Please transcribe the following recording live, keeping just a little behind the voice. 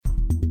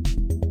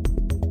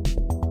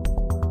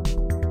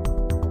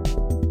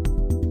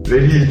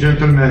Ladies and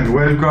gentlemen,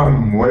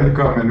 welcome,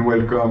 welcome, and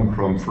welcome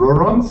from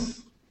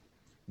Florence.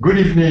 Good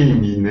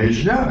evening in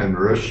Asia and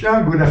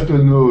Russia. Good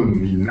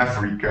afternoon in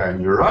Africa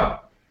and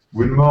Europe.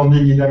 Good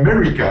morning in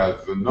America,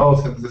 the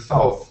North and the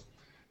South.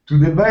 To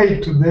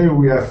debate today,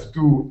 we have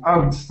two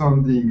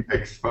outstanding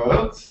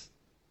experts.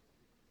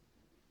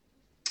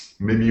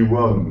 Maybe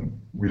one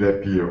will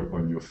appear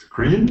on your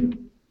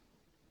screen.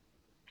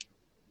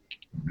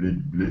 Blip,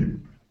 blip.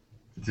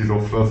 It is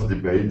our first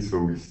debate, so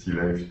we still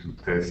have to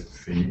test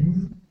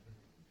things.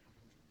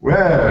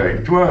 Well,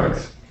 it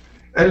works.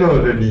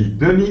 Hello, Denis.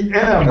 Denis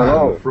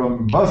Ellerman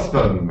from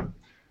Boston.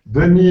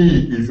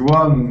 Denis is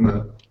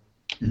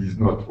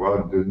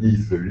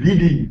the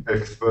leading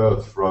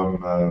expert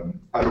from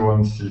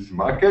Alliance's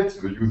markets,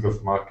 the use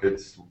of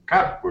markets to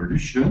cap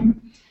pollution.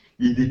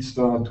 He did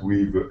start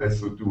with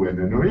SO2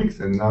 and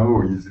NOx, and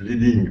now he's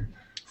leading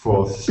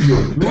for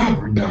CO2,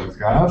 greenhouse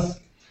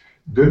gas.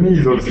 Denis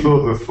is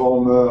also the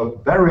former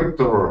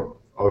director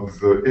of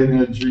the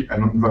Energy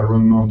and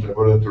Environment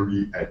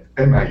Laboratory at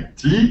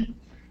MIT.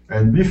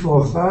 And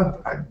before that,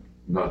 I'm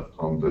not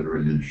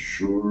really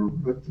sure,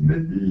 but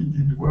maybe he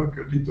did work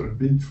a little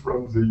bit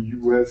from the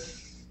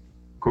US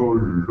coal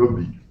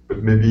lobby.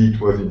 But maybe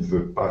it was in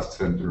the past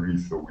century,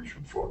 so we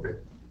should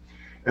forget.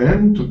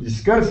 And to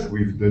discuss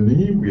with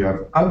Denis, we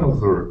have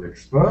another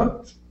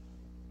expert.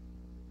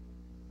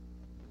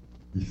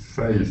 His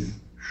face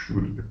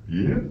should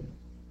appear.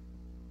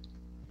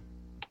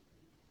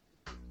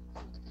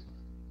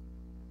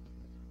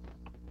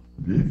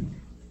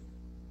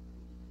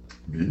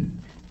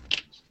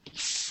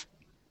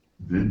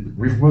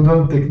 With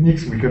modern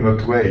techniques, we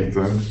cannot wait.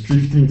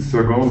 15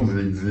 seconds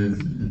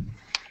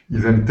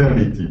is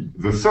eternity.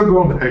 The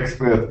second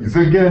expert is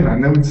again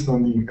an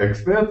outstanding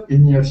expert,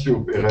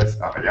 Ignacio Pérez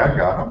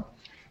Arriaga.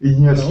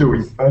 Ignacio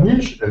is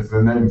Spanish, as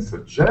the name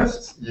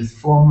suggests. He's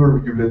former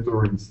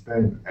regulator in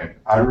Spain and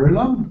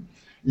Ireland.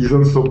 He's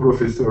also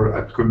professor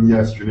at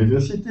Comillas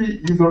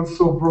University. He's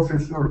also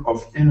professor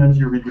of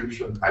energy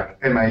regulation at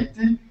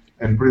MIT.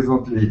 And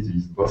presently it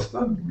is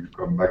Boston. He will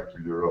come back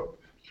to Europe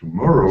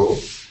tomorrow.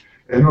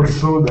 And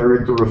also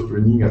director of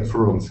training at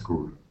Florence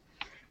School.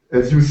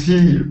 As you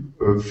see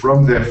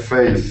from their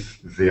face,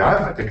 they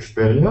have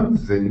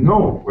experience. They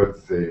know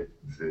what they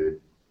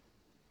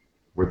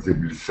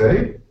will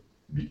say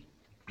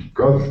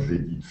because they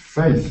did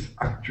face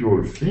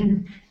actual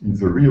things in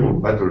the real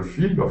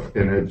battlefield of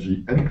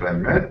energy and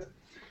climate.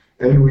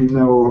 And we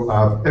now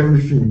have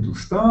everything to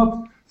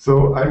start.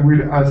 So I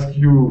will ask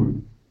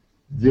you,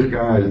 dear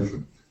guys,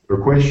 a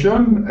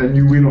question, and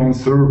you will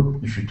answer,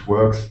 if it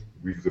works,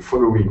 with the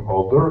following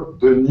order: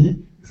 Denis,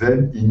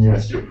 then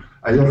Ignacio.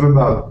 I have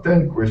about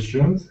 10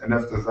 questions, and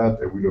after that,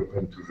 I will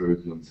open to the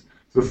audience.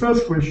 The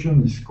first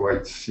question is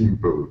quite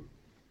simple,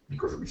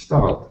 because we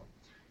start.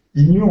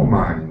 In your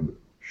mind,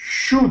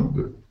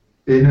 should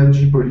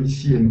energy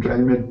policy and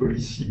climate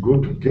policy go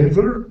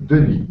together?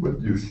 Denis, what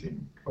do you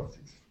think of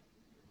this?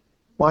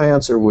 My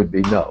answer would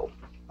be no.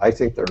 I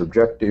think their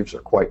objectives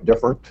are quite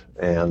different,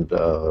 and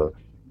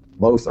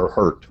both are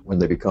hurt when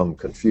they become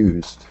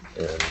confused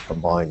and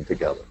combined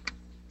together.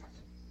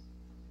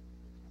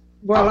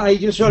 Well, I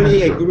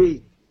usually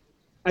agree.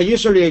 I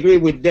usually agree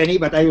with Denis,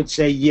 but I would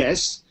say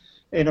yes,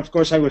 and of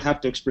course I will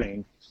have to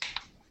explain.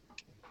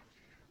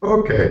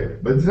 Okay,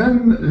 but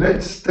then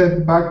let's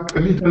step back a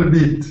little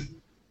bit.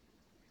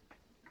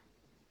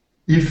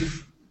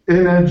 If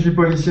energy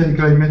policy and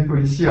climate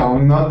policy are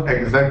not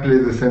exactly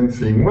the same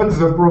thing, what's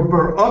the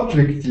proper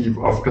objective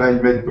of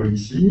climate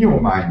policy in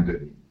your mind,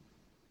 Denis?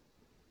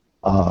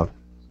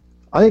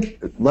 I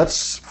think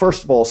let's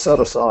first of all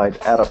set aside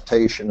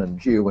adaptation and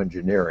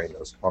geoengineering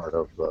as part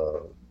of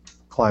the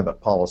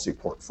climate policy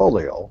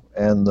portfolio,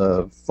 and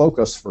the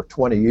focus for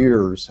 20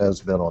 years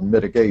has been on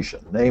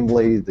mitigation,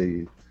 namely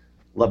the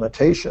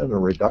limitation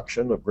and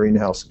reduction of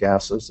greenhouse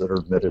gases that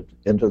are emitted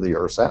into the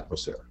Earth's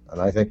atmosphere.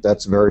 And I think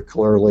that's very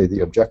clearly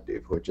the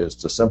objective, which is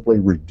to simply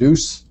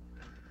reduce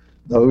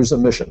those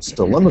emissions,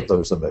 to limit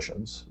those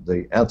emissions,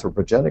 the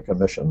anthropogenic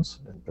emissions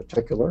in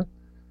particular,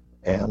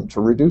 and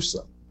to reduce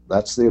them.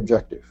 That's the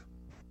objective.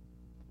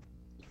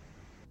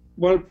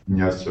 Well,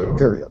 yes, sir.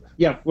 Period.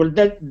 Yeah. Well,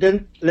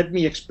 then let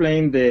me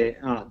explain the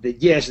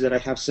yes that I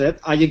have said.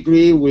 I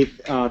agree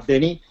with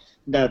Denis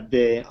that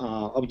the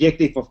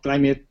objective of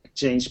climate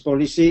change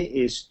policy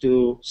is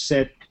to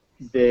set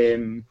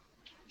the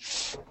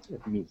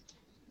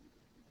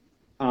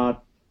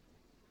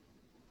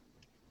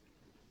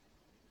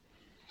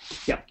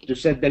to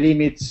set the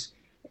limits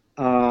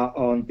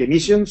on the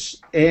emissions,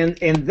 and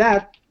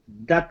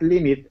that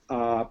limit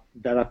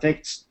that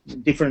affects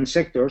different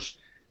sectors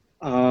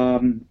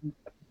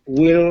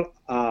will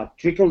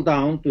trickle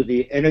down to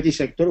the energy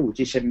sector, which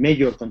is a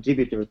major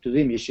contributor to the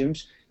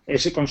emissions,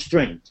 as a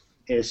constraint,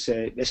 as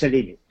a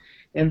limit.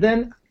 And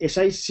then, as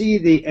I see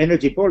the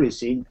energy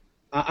policy,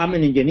 I'm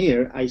an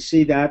engineer, I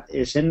see that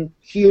as a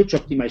huge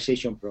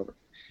optimization program,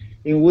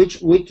 in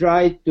which we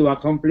try to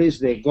accomplish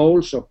the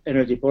goals of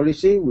energy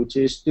policy, which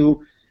is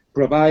to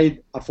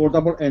provide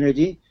affordable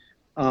energy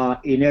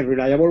in a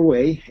reliable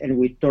way and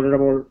with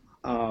tolerable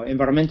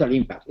environmental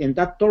impact. And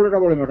that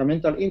tolerable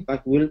environmental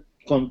impact will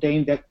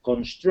contain the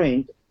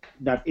constraint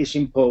that is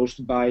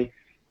imposed by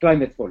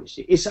climate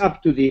policy. It's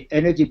up to the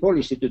energy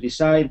policy to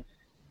decide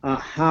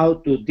how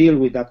to deal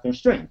with that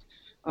constraint.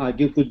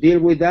 You could deal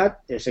with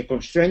that as a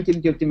constraint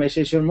in the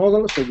optimization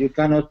model, so you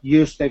cannot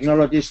use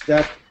technologies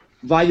that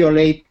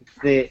violate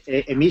the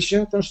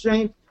emission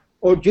constraint,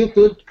 or you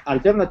could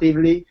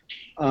alternatively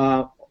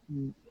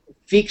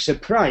fix a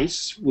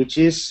price, which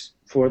is,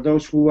 for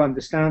those who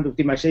understand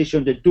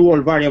optimization, the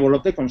dual variable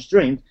of the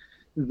constraint,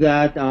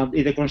 that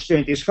if the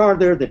constraint is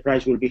harder, the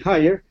price will be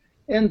higher,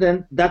 and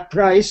then that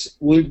price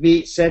will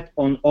be set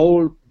on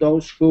all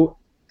those who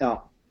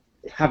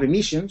have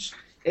emissions,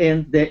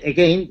 and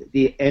again,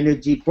 the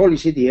energy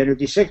policy, the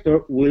energy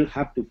sector will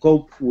have to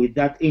cope with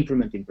that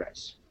increment in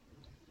price.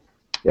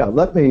 Yeah,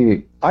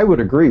 I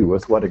would agree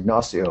with what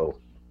Ignacio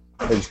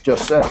has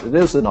just said. It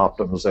is an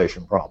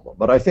optimization problem,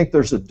 but I think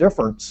there's a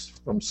difference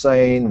from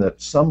saying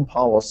that some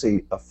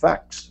policy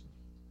affects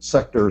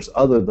sectors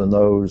other than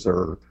those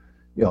or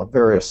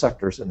various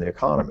sectors in the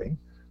economy.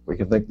 We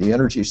can think the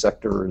energy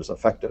sector is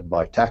affected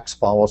by tax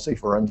policy,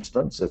 for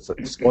instance.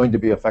 It's going to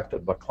be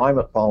affected by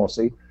climate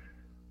policy,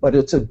 but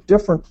it's a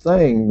different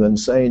thing than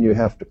saying you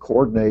have to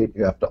coordinate,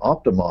 you have to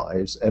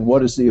optimize, and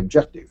what is the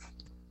objective?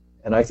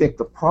 And I think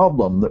the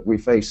problem that we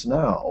face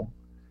now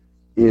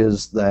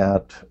is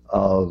that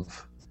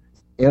of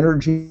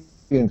energy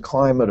and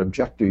climate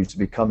objectives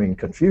becoming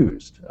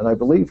confused. And I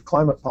believe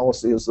climate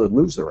policy is the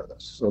loser in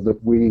this, so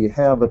that we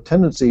have a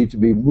tendency to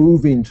be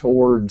moving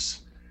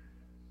towards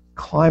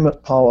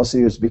climate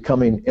policy as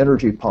becoming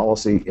energy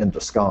policy in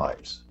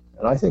disguise.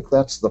 And I think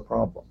that's the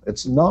problem.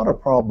 It's not a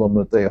problem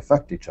that they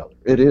affect each other.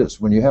 It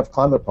is. When you have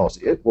climate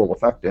policy, it will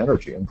affect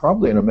energy, and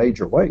probably in a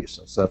major way,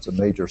 since that's a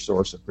major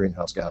source of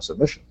greenhouse gas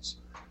emissions.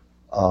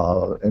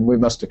 And we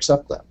must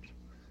accept that.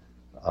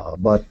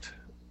 But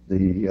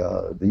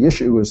the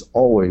issue is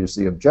always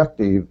the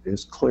objective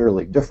is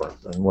clearly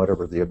different than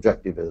whatever the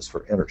objective is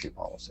for energy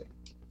policy.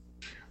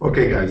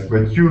 Okay, guys,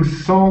 but you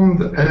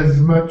sound as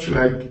much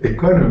like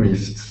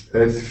economists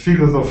as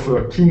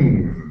philosopher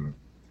kings.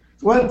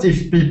 What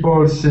if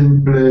people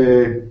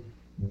simply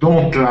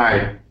don't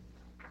like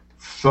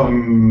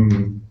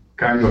some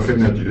kind of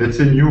energy, let's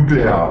say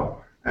nuclear,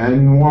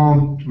 and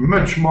want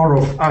much more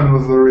of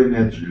another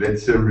energy,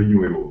 let's say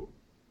renewable?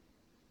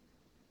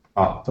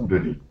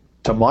 Denis.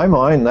 To my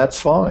mind,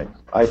 that's fine.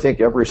 I think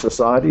every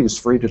society is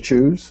free to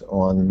choose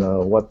on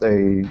what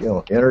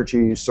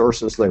energy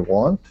sources they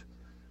want,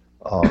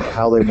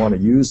 how they want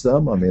to use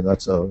them. I mean,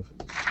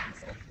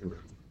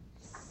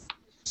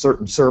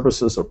 certain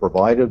services are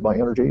provided by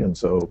energy, and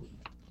so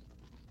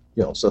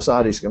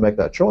societies can make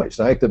that choice.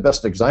 And I think the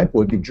best example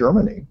would be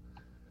Germany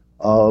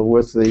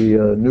with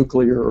the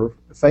nuclear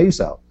phase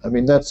out. I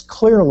mean, that's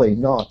clearly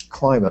not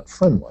climate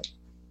friendly.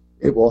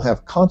 It will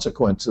have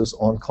consequences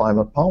on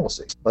climate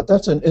policy, but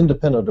that's an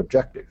independent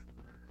objective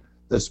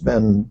that's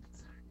been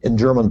in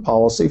German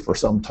policy for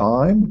some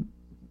time.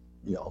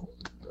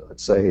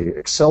 Let's say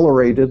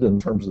accelerated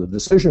in terms of the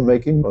decision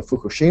making of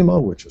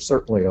Fukushima, which is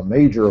certainly a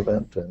major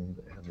event in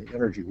the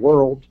energy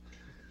world,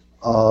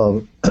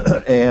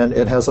 and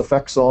it has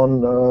effects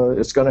on.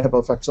 It's going to have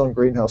effects on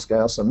greenhouse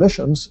gas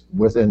emissions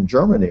within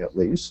Germany, at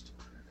least,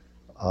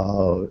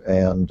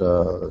 and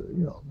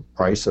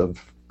price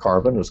of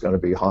carbon is going to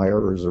be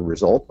higher as a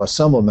result by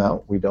some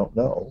amount. We don't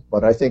know,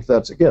 but I think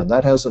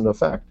that has an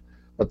effect.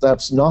 But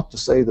that's not to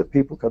say that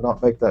people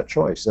cannot make that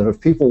choice. And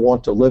if people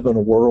want to live in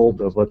a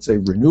world of, let's say,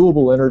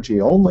 renewable energy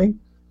only,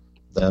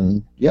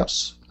 then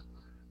yes,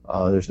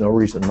 there's no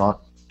reason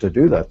not to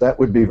do that. That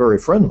would be very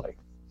friendly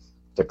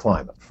to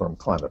climate from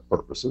climate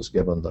purposes,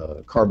 given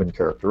the carbon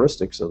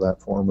characteristics of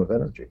that form of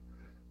energy.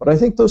 But I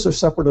think those are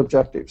separate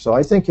objectives. So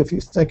I think if you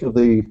think of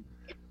the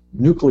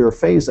nuclear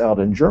phase out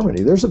in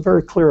Germany, there's a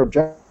very clear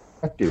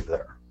objective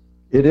there.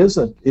 It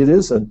isn't,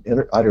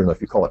 I don't know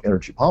if you call it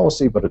energy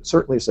policy, but it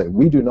certainly say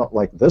we do not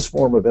like this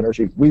form of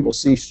energy. We will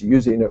cease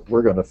using it.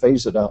 We're going to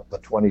phase it out by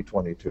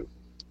 2022.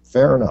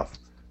 Fair enough.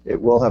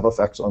 It will have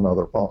effects on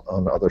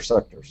other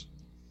sectors.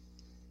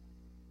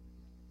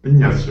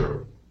 Yes,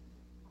 sir.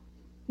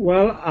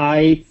 Well,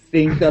 I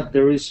think that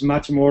there is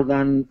much more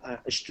than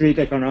street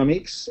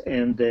economics,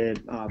 and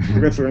the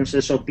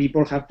preferences of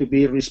people have to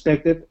be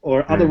respected,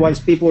 or otherwise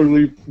people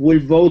will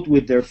vote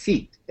with their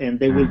feet, and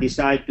they will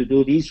decide to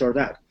do this or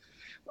that.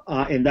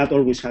 And that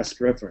always has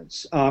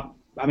preference.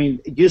 I mean,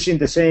 using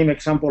the same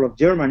example of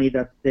Germany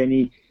that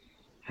Denis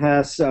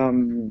has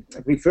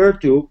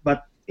referred to,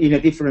 but in a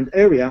different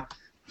area,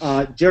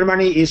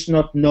 Germany is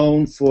not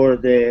known for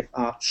the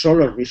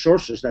solar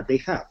resources that they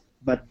have,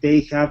 but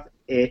they have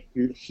a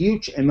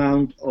huge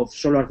amount of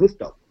solar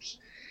rooftops.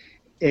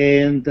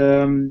 And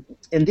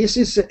this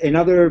is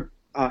another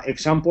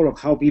example of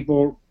how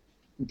people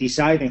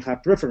decide and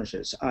have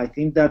preferences. I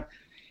think that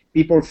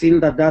people feel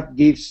that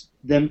gives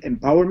them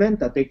empowerment,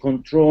 that they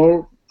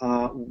control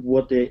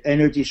what the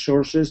energy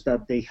sources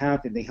that they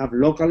have and they have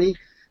locally,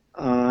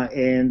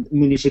 and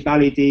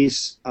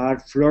municipalities are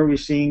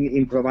flourishing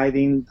in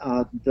providing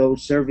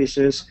those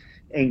services,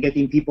 and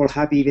getting people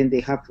happy even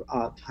they have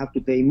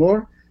to pay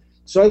more.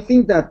 So I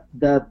think that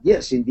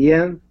yes, in the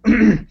end,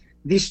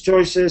 these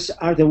choices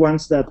are the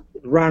ones that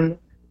run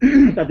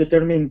that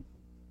determine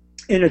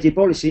energy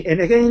policy.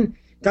 And again,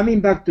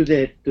 coming back to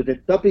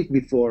the topic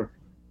before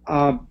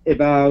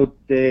about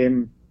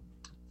the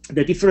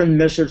different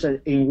measures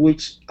in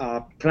which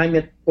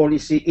climate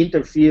policy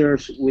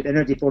interferes with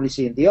energy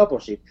policy and the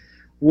opposite.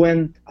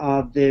 When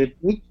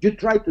you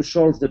try to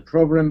solve the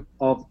problem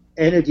of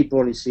energy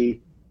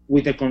policy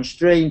with the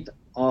constraint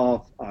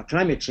of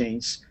climate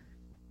change,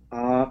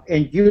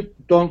 and you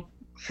don't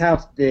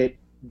have the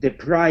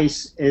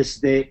price as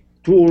the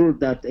tool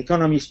that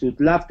economists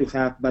would love to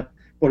have, but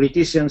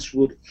politicians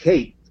would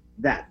hate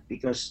that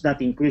because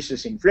that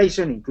increases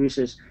inflation,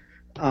 increases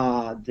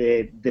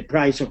the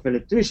price of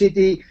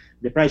electricity,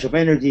 the price of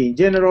energy in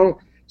general.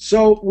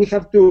 So we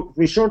have to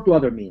resort to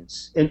other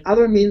means, and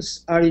other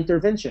means are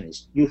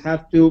interventionist. You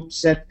have to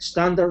set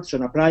standards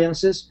on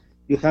appliances.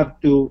 You have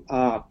to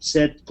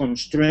set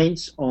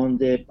constraints on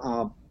the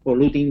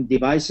polluting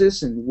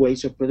devices and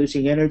ways of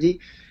producing energy.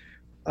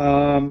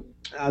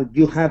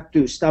 You have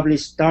to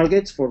establish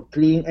targets for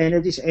clean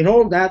energies, and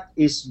all that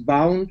is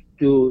bound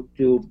to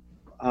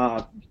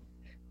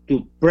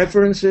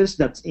preferences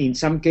that in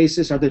some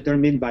cases are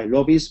determined by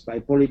lobbyists, by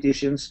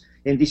politicians,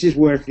 and this is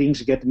where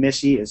things get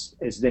messy, as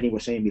Denny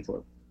was saying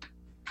before.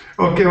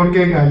 Okay,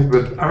 guys,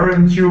 but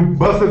aren't you,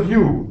 both of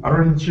you,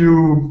 aren't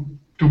you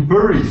two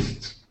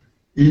purists?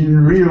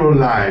 In real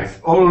life,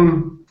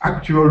 all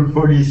actual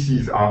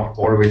policies are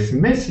always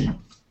messy,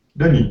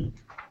 Denny.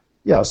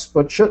 Yes,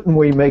 but shouldn't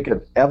we make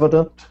it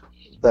evident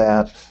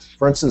that,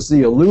 for instance,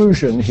 the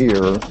illusion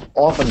here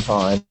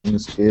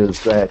oftentimes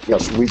is that,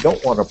 yes, we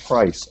don't want a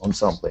price on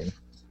something,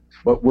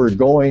 but we're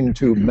going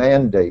to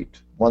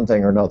mandate one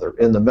thing or another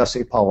in the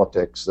messy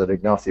politics that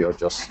Ignacio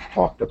just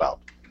talked about.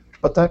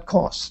 But that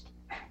cost,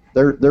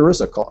 there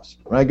is a cost.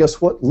 And I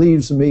guess what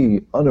leaves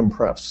me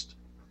unimpressed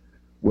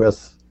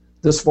with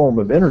this form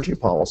of energy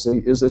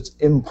policy is its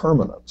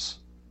impermanence,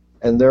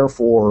 and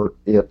therefore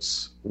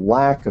its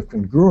lack of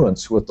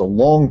congruence with the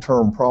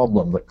long-term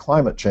problem that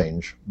climate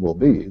change will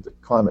be,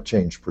 that climate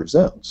change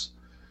presents.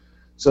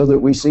 So that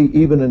we see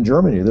even in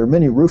Germany, there are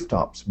many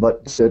rooftops,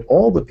 but that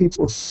all the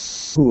people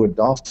who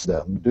adopt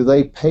them, do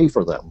they pay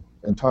for them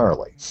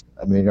entirely?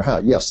 I mean,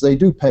 yes, they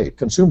do pay,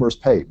 consumers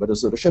pay, but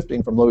is it a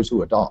shifting from those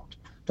who adopt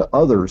to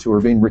others who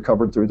are being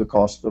recovered through the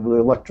cost of the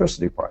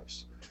electricity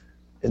price?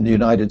 In the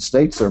United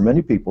States, there are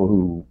many people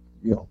who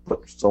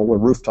put solar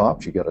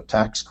rooftops, you get a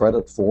tax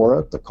credit for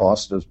it. The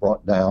cost is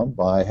brought down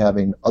by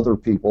having other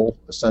people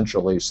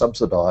essentially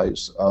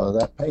subsidize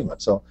that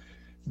payment. So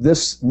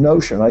this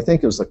notion, I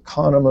think as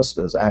economists,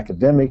 as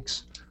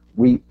academics,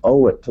 we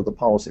owe it to the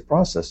policy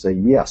process. Say,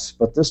 yes,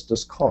 but this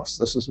does cost.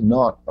 This is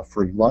not a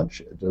free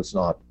lunch. It does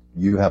not,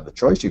 you have the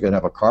choice. You can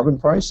have a carbon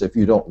price. If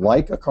you don't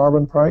like a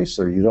carbon price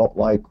or you don't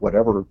like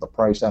whatever the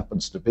price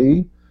happens to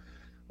be,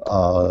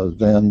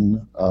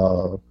 then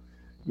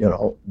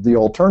the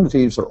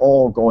alternatives are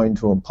all going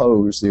to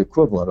impose the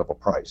equivalent of a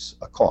price,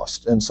 a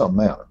cost, in some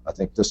manner. I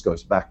think this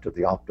goes back to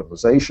the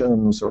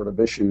optimization sort of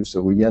issue,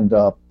 so we end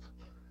up,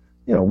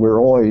 we're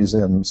always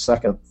in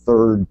second,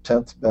 third,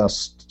 10th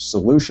best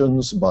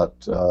solutions, but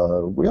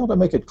we ought to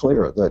make it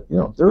clear that,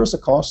 there is a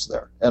cost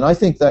there. And I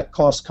think that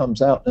cost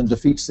comes out and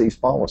defeats these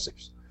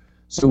policies.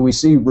 So we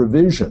see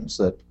revisions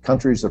that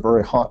countries are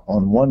very hot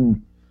on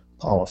one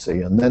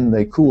policy, and then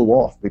they cool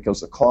off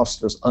because the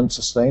cost is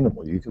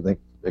unsustainable. You can think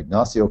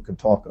Ignacio could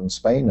talk on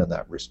Spain in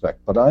that respect,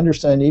 but I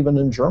understand even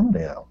in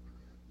Germany now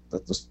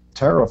that the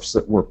tariffs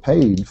that were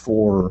paid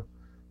for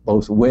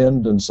both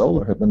wind and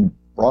solar have been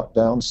brought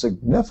down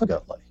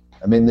significantly.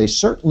 I mean, they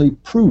certainly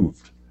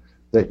proved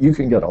that you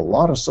can get a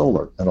lot of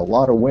solar and a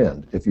lot of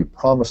wind if you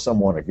promise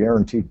someone a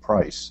guaranteed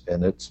price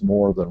and it's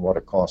more than what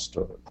it costs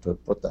to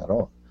put that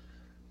on.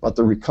 But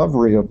the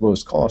recovery of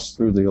those costs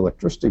through the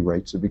electricity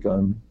rates have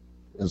become,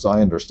 as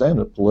I understand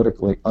it,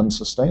 politically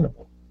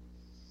unsustainable,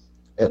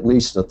 at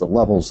least at the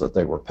levels that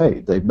they were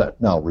paid. They've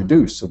now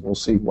reduced, so we'll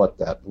see what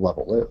that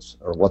level is,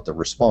 or what the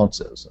response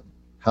is, and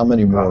how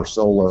many more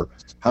solar,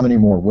 how many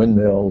more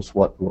windmills,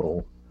 what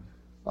will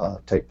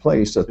take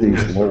place at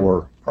these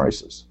lower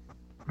prices.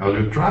 Are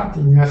you trapped,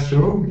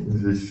 Ignacio,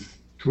 in this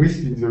twist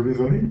in the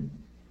reasoning?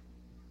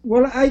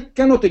 Well, I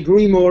cannot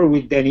agree more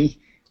with Denny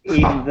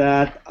in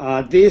that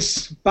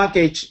this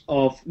package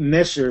of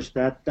measures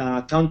that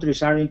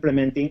countries are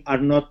implementing are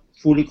not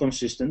fully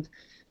consistent,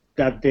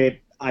 that the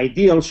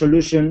ideal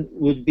solution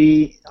would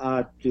be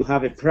to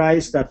have a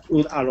price that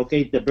would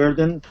allocate the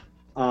burden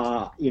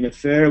in a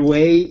fair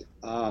way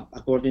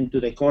according to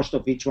the cost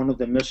of each one of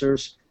the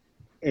measures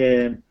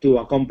to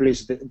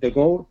accomplish the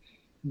goal.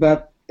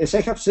 But as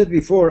I have said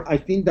before, I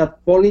think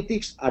that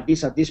politics, at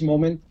least at this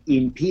moment,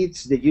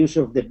 impedes the use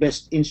of the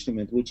best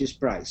instrument, which is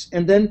price.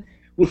 And then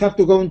we have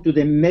to go into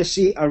the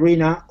messy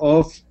arena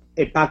of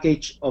a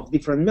package of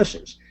different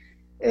measures.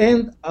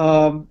 And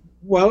then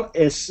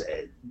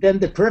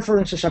the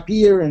preferences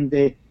appear,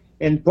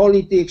 and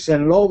politics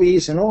and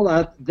lobbies and all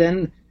that,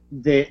 then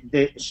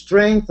the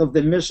strength of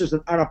the measures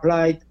that are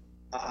applied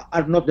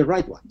are not the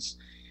right ones.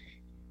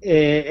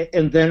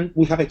 And then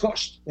we have a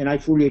cost. And I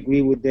fully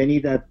agree with Denny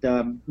that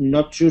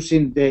not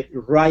choosing the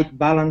right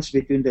balance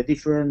between the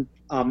different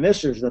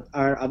measures that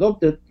are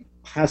adopted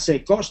has a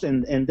cost,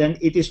 and then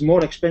it is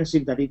more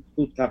expensive than it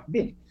could have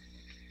been.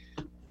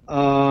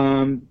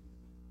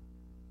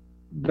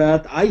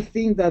 But I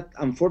think that,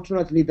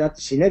 unfortunately,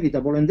 that's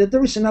inevitable. And then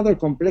there is another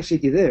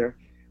complexity there,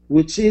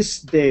 which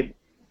is the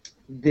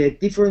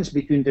difference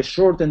between the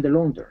short and the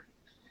long term.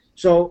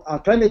 So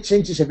climate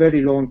change is a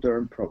very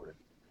long-term problem,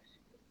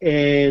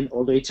 and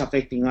although it's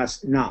affecting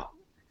us now.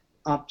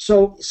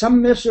 So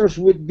some measures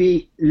would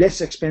be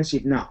less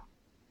expensive now.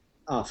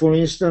 For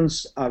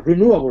instance,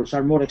 renewables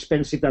are more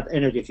expensive than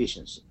energy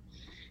efficiency.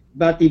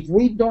 But if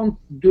we don't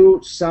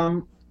do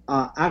some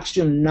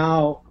action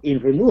now in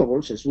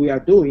renewables, as we are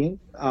doing,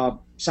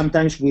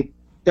 sometimes with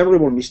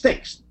terrible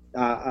mistakes,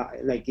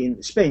 like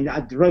in Spain,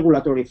 at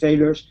regulatory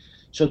failures,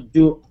 so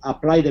you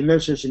apply the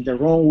measures in the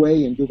wrong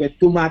way and you get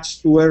too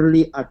much too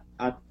early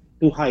at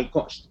too high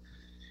cost.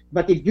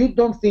 But if you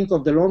don't think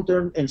of the long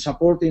term and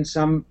supporting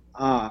some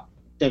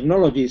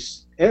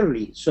technologies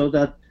early, so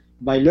that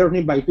by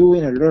learning by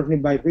doing and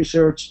learning by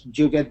research,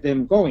 you get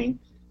them going,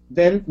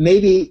 then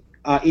maybe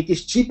it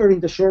is cheaper in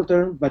the short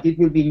term, but it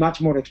will be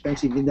much more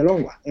expensive in the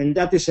long run. And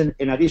that is an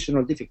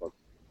additional difficulty.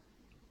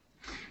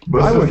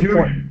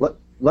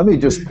 Let me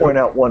just point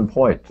out one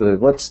point.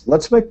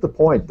 Let's make the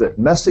point that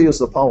messy as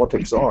the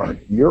politics are,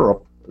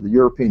 Europe, the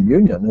European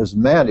Union, has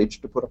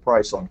managed to put a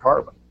price on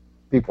carbon.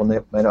 People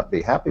may not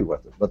be happy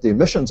with it, but the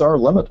emissions are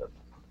limited,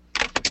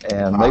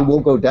 and they will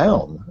go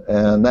down,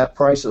 and that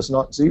price is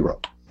not zero.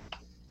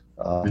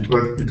 It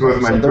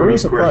was my so there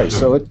is a question. price,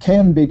 so it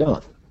can be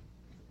done.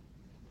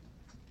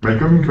 My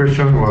coming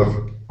question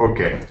was,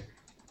 okay,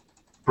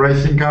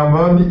 pricing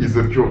carbon is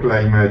a pure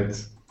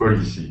climate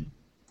policy.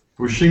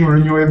 Pushing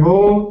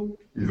renewable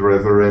is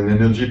rather an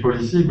energy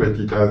policy, but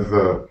it has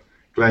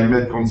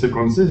climate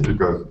consequences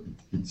because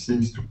it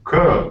seems to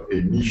curb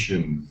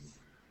emissions.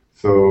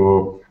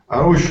 So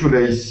how should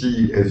I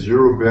see, as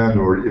European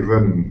or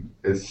even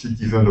as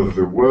citizen of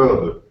the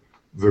world,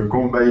 the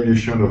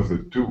combination of the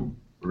two,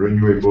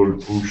 renewable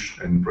push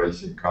and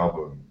pricing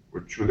carbon?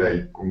 What should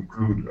I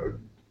conclude?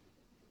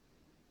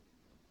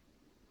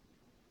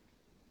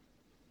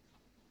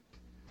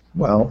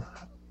 Well,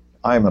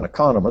 I'm an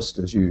economist,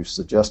 as you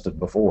suggested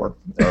before,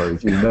 or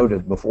as you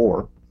noted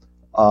before.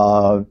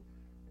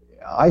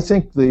 I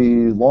think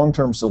the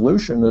long-term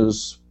solution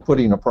is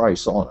putting a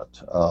price on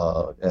it.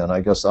 And I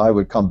guess I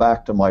would come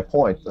back to my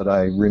point that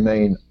I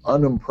remain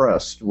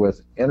unimpressed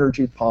with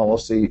energy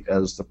policy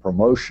as the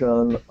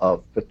promotion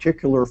of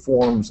particular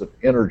forms of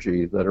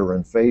energy that are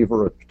in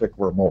favor at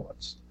particular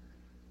moments,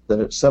 that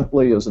it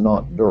simply is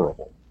not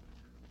durable.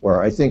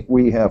 Where I think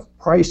we have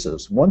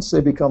prices, once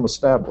they become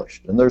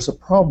established, and there's a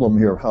problem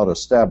here how to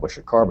establish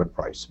a carbon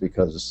price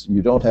because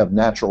you don't have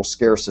natural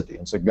scarcity,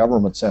 and so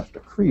governments have to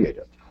create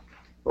it.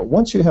 But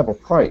once you have a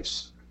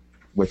price,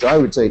 which I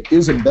would say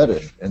is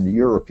embedded in the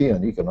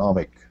European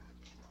economic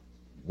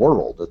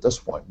world at this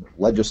point,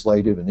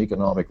 legislative and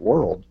economic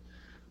world,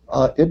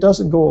 it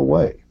doesn't go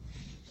away.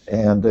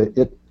 And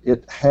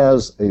it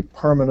has a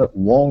permanent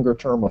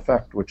longer-term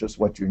effect, which is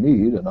what you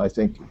need, and I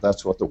think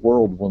that's what the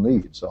world will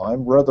need. So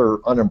I'm rather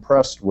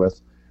unimpressed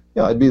with,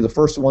 I'd be the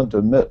first one to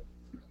admit,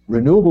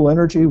 renewable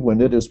energy,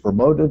 when it is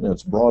promoted and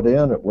it's brought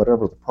in at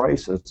whatever the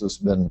price is, has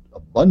been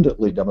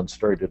abundantly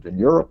demonstrated in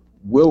Europe,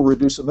 will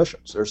reduce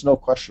emissions. There's no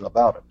question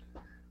about it.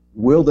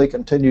 Will they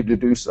continue to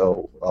do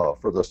so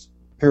for this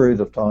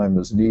period of time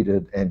as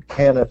needed, and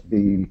can it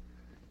be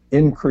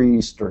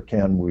increased, or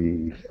can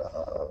we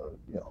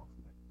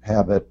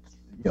have it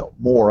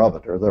more of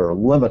it, or there are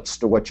limits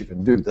to what you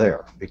can do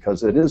there,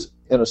 because it is,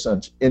 in a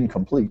sense,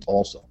 incomplete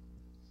also.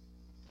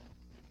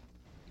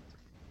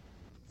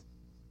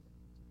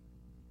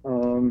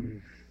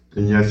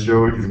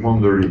 Ignacio is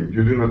wondering.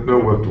 You do not know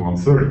what to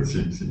answer, it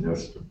seems,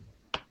 Ignacio.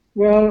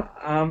 Well,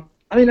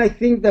 I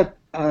think that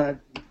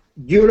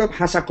Europe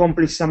has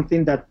accomplished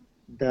something that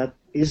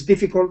is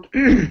difficult,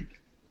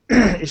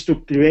 is to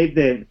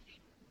create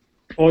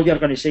all the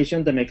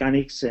organization, the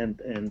mechanics,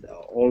 and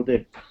all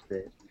the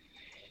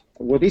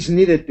what is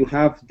needed to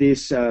have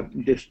this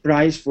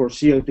price for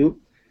CO2.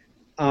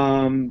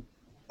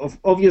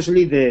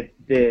 Obviously, the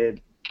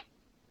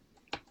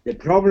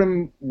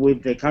problem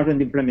with the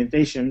current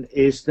implementation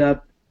is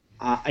that,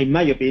 in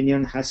my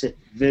opinion, has a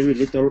very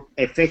little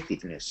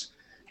effectiveness.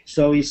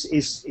 So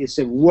it's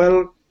a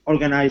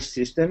well-organized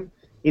system.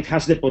 It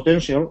has the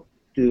potential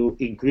to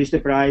increase the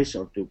price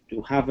or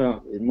to have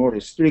more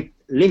strict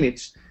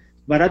limits,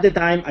 but at the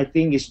time, I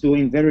think it's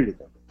doing very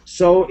little.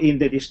 So in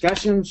the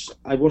discussions,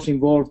 I was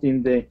involved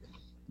in the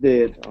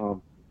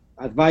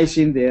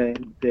advising the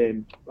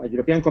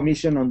European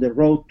Commission on the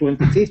Road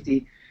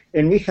 2050,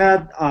 and we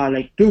had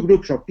like two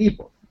groups of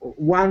people.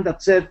 One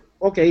that said,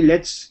 okay,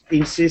 let's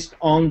insist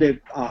on the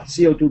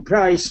CO2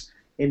 price,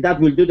 and that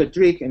will do the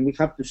trick, and we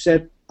have to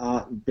set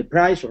the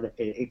price or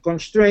a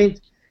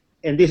constraint,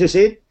 and this is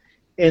it.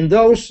 And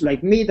those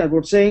like me that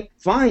were saying,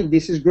 fine,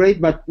 this is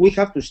great, but we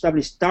have to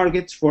establish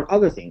targets for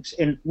other things.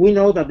 And we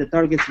know that the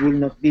targets will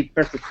not be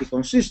perfectly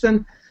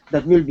consistent,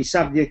 that will be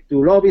subject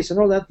to lobbies and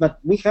all that, but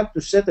we have to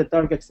set a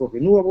target for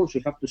renewables,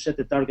 we have to set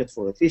a target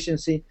for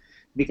efficiency,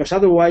 because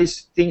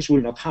otherwise things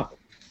will not happen.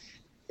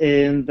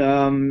 And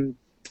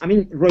I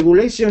mean,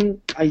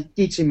 regulation, I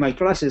teach in my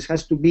classes,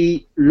 has to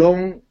be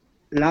long,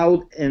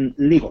 loud, and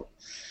legal.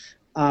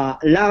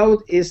 Loud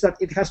is that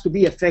it has to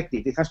be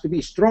effective, it has to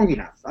be strong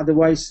enough,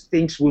 otherwise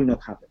things will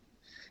not happen.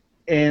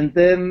 And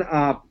then,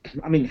 I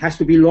mean, it has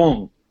to be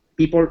long.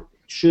 People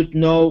should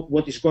know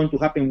what is going to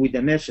happen with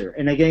the measure.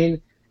 And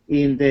again,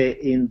 in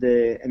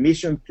the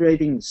emission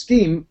trading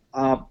scheme,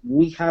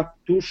 we have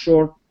two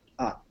short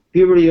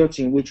periods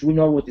in which we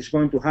know what is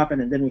going to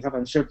happen, and then we have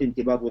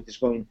uncertainty about what is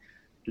going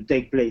to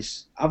take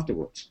place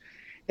afterwards.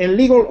 And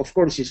legal, of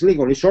course, is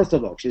legal, it's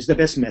orthodox, it's the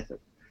best method.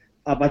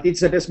 But it's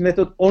the best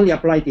method only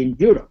applied in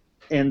Europe.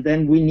 And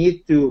then we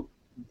need to,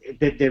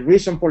 the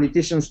reason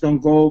politicians don't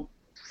go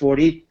for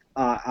it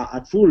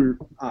at full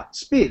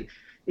speed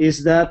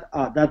is that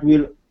that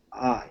will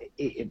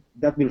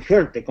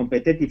hurt the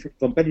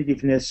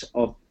competitiveness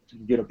of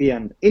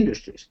European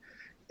industries,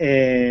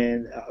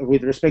 and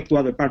with respect to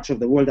other parts of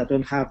the world that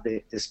don't have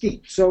the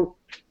scheme. So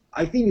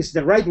I think it's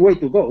the right way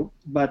to go,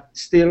 but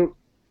still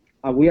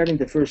we are in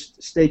the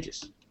first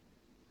stages.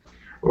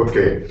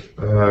 Okay,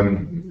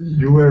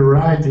 you were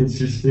right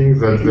insisting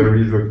that there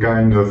is a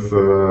kind of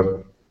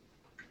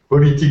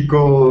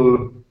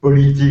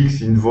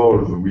politics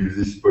involved with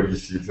these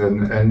policies,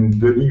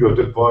 and Denis got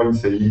a point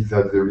saying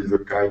that there is a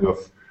kind of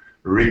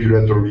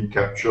regulatory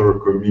capture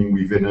coming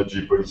with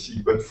energy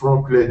policy. But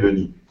frankly,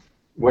 Denis,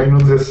 why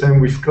not the same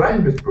with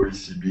climate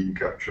policy being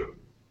captured?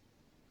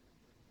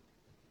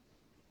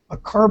 A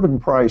carbon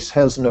price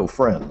has no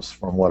friends,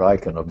 from what I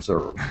can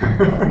observe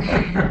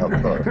of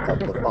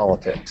the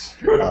politics.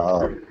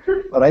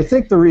 But I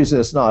think the reason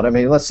it's not, I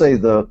mean, let's say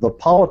the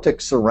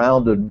politics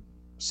surrounding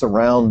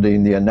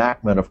the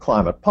enactment of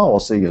climate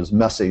policy is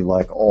messy,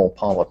 like all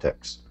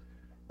politics.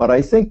 But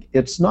I think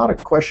it's not a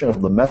question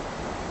of the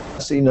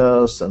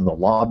messiness and the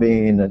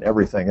lobbying and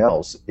everything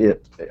else.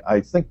 I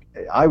think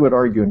I would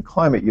argue in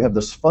climate you have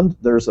this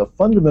there's a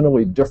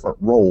fundamentally different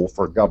role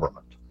for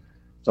government.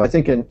 So I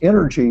think in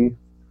energy,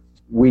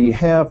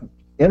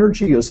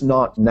 energy is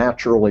not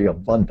naturally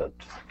abundant,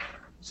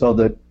 so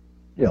that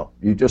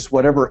you just,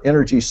 whatever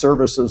energy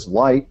services,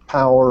 light,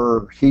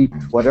 power, heat,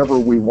 whatever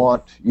we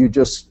want, you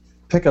just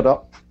pick it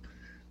up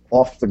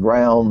off the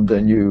ground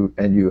and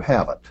you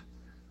have it.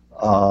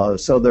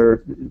 So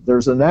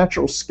there's a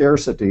natural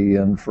scarcity,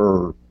 and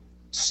for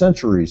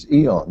centuries,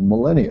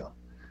 millennia,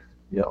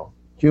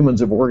 humans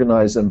have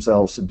organized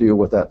themselves to deal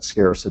with that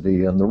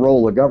scarcity, and the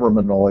role of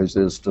government always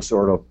is to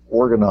sort of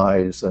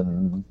organize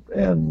and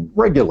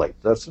regulate.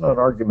 That's not an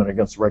argument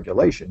against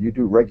regulation. You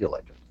do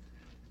regulate it.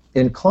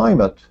 In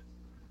climate,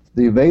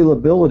 the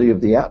availability of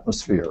the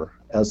atmosphere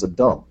as a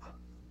dump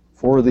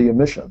for the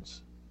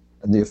emissions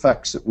and the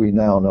effects that we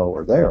now know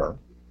are there,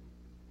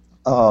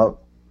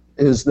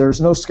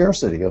 there's no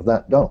scarcity of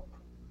that dump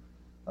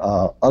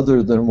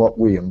other than what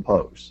we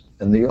impose.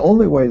 And the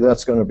only way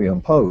that's going to be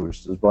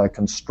imposed is by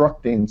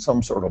constructing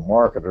some sort of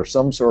market or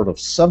some sort of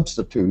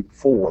substitute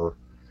for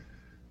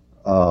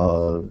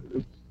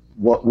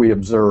what we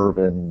observe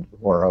in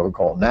what I would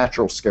call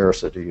natural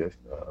scarcity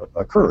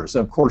occurs.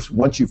 And of course,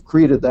 once you've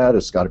created that,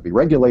 it's got to be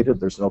regulated,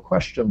 there's no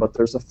question, but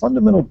there's a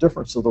fundamental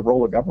difference of the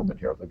role of government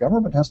here. The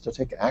government has to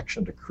take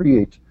action to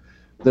create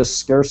this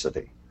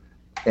scarcity.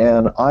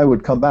 And I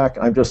would come back,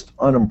 I'm just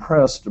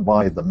unimpressed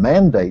by the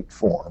mandate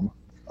form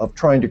of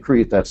trying to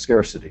create that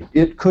scarcity.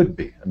 It could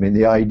be. I mean,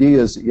 the idea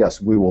is, yes,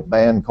 we will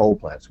ban coal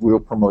plants, we will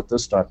promote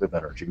this type of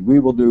energy, we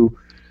will do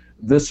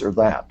this or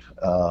that.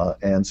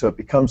 And so it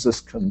becomes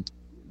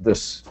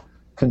this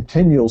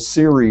continual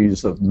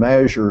series of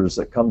measures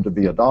that come to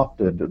be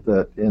adopted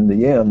that in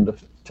the end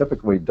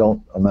typically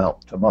don't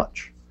amount to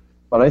much.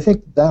 But I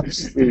think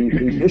that's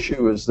the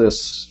issue, is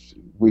this,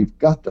 we've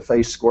got to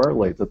face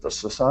squarely that the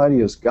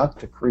society has got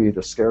to create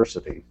a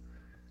scarcity,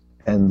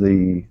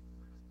 and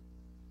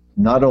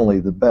not only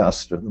the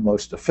best or the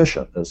most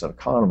efficient, as an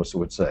economist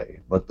would say,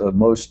 but the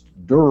most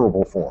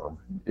durable form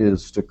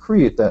is to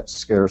create that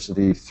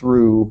scarcity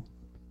through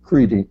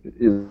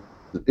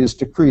is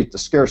to create the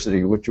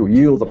scarcity which will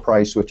yield the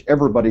price which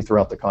everybody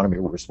throughout the economy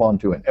will respond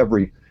to in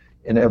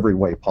every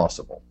way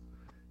possible.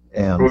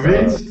 And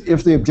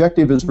if the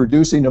objective is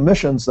reducing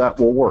emissions, that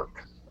will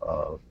work.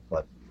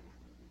 But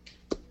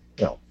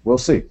we'll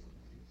see.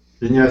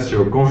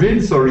 Ignacio,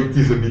 convinced, or it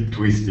is a bit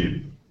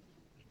twisted?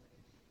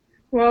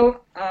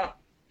 Well,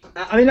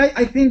 I mean,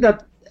 I think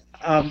that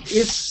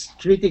it's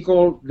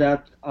critical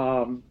that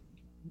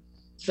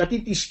that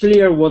it is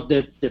clear what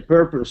the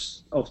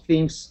purpose of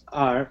things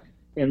are,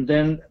 and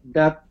then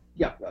that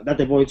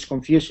avoids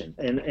confusion.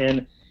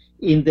 And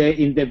in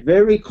the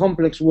very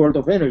complex world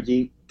of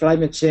energy,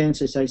 climate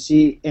change, as I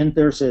see,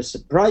 enters as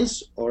a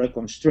price or a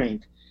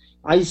constraint.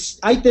 I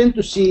tend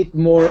to see it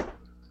more,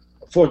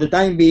 for the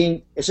time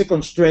being, as a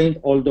constraint,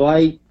 although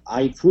I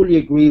I fully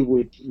agree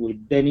with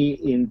Denny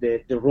in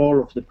the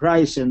role of the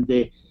price and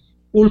the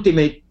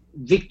ultimate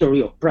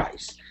victory of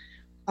price.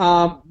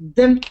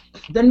 Then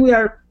we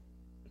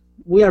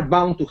are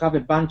bound to have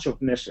a bunch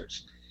of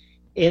measures.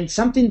 And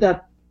something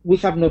that we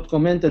have not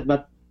commented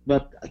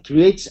but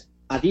creates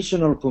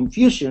additional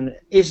confusion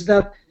is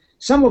that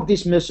some of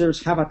these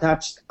measures have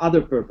attached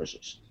other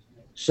purposes.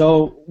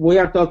 So we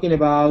are talking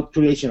about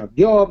creation of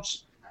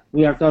jobs,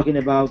 we are talking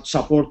about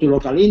support to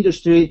local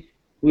industry,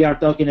 we are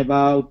talking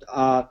about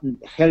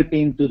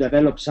helping to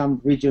develop some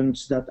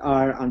regions that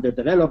are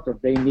underdeveloped or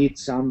they need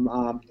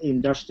some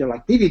industrial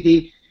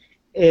activity,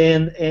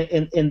 and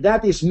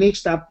that is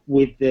mixed up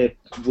with the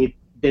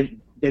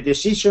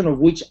decision of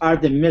which are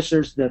the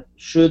measures that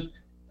should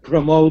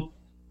promote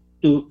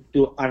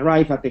to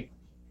arrive at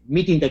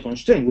meeting the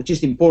constraint, which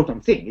is the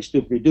important thing, is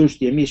to reduce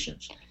the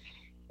emissions.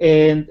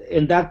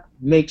 And that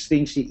makes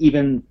things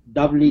even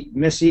doubly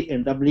messy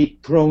and doubly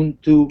prone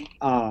to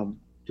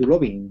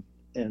lobbying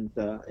and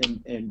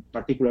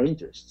particular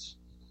interests.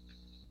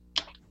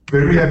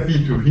 Very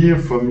happy to hear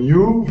from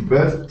you,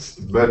 but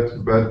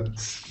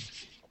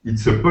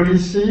it's a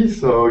policy,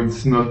 so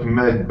it's not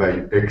made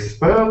by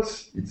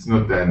experts. It's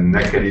not an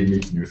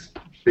academic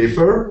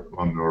newspaper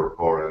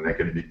or an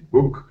academic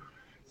book.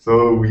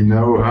 So we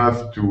now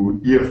have to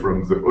hear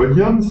from the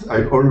audience.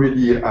 I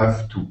already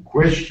have 2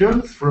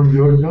 questions from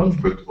the audience,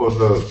 but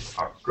others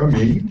are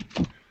coming.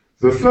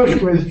 The first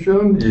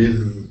question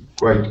is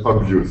quite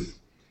obvious.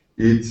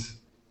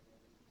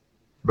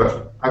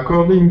 But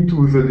according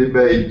to the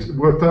debate,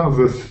 what are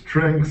the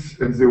strengths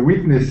and the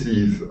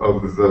weaknesses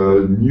of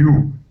the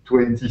new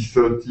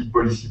 2030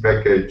 policy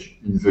package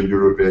in the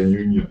European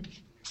Union?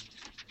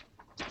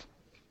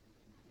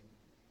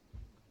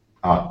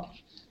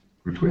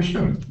 Good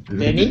question.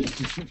 Denny?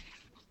 Do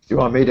you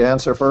want me to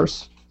answer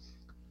first?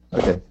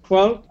 Okay.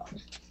 Well,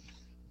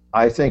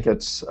 I think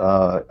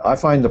I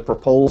find the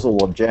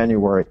proposal of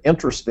January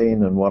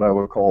interesting in what I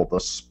would call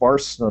the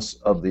sparseness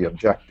of the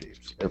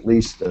objectives, at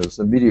least as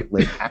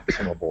immediately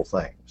actionable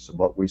things. So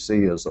what we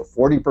see is a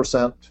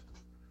 40%,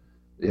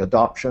 the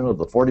adoption of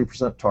the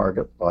 40%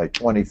 target by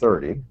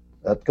 2030.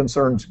 That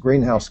concerns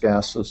greenhouse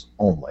gases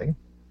only.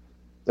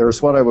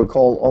 There's what I would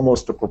call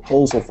almost a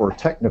proposal for a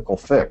technical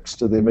fix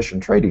to the emission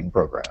trading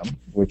program,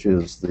 which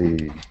is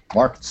the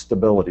market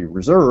stability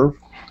reserve.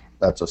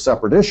 That's a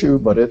separate issue,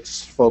 but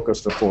it's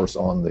focused, of course,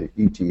 on the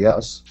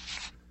ETS.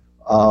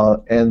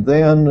 And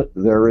then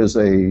there is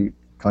a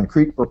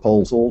concrete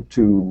proposal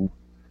to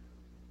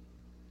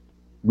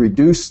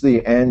reduce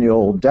the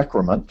annual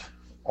decrement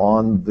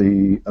on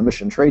the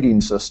emission trading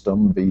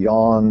system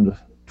beyond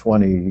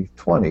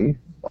 2020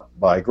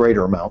 by a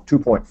greater amount,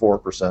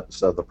 2.4%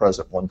 instead of the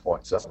present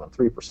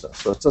 1.73%.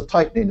 So it's a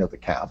tightening of the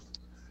cap.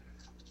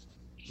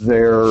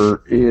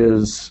 There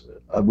is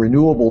a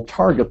renewable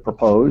target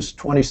proposed,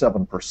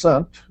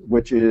 27%,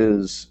 which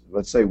is,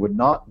 let's say, would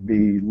not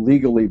be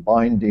legally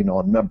binding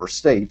on member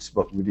states,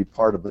 but would be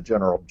part of the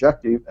general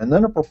objective. And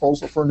then a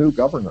proposal for a new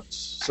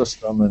governance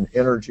system in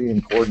energy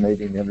and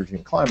coordinating energy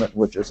and climate,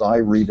 which, as I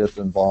read it,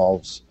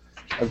 involves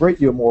a great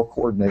deal more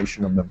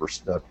coordination of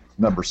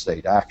member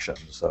state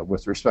actions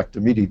with respect to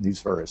meeting these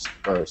various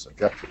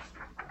objectives.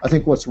 I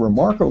think what's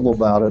remarkable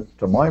about it,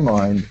 to my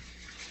mind,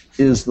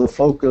 is the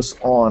focus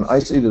on, I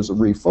see it as a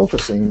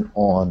refocusing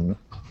on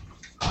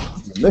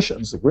the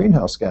emissions, the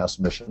greenhouse gas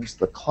emissions,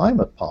 the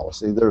climate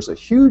policy. There's a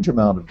huge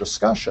amount of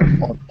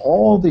discussion on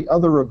all the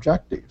other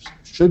objectives.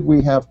 Should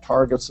we have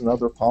targets and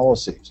other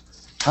policies?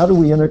 How do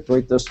we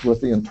integrate this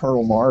with the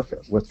internal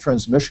market, with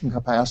transmission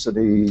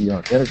capacity,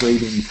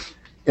 integrating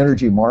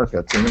energy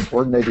markets, and then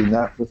coordinating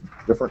that with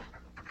different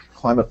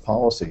climate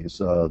policies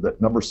that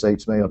member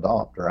states may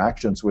adopt, or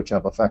actions which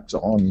have effects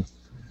on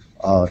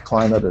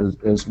climate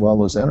as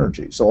well as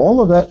energy. So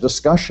all of that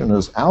discussion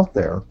is out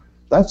there.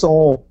 That's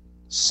all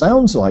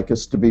sounds like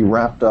it's to be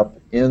wrapped up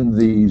in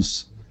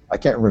these, I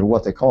can't remember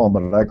what they call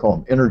them, but I call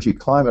them energy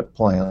climate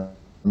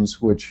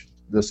plans, which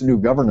this new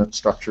governance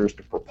structure is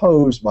to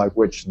propose, by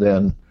which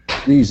then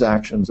these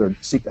actions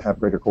seek to have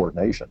greater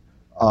coordination.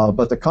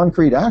 But the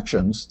concrete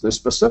actions, the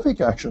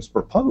specific actions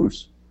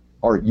proposed,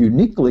 are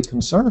uniquely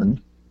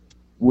concerned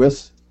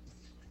with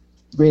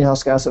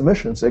greenhouse gas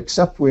emissions,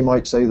 except we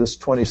might say this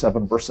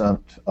 27%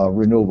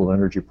 renewable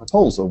energy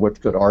proposal,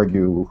 which could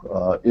argue,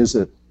 is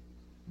it,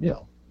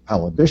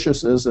 how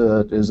ambitious is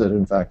it? Is it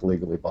in fact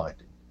legally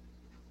binding?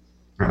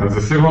 The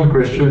second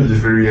question is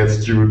very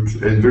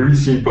astute and very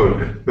simple.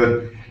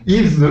 But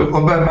is the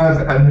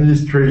Obama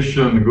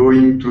administration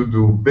going to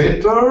do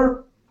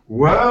better,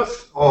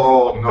 worse,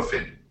 or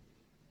nothing?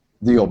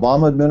 The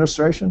Obama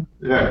administration?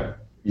 Yeah.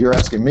 You're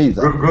asking me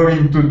that. We're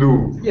going to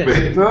do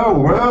better,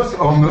 worse,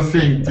 or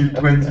nothing till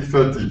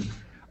 2030?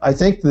 I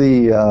think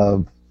the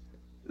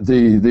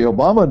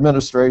Obama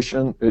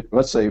administration,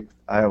 let's say,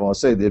 I want to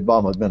say the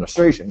Obama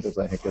administration because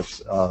I think it's,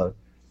 the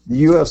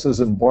U.S.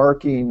 is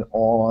embarking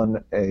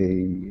on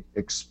a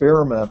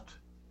experiment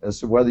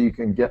as to whether you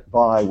can get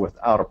by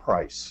without a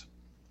price,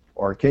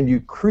 or can you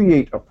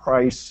create a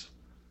price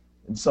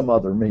in some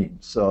other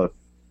means. So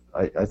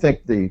I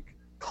think the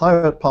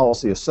climate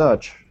policy as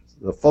such,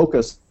 the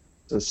focus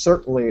is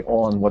certainly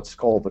on what's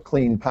called the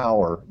Clean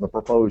Power, the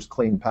proposed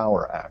Clean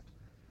Power Act,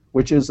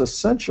 which is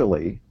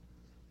essentially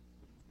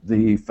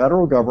the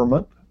federal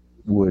government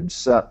would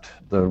set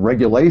the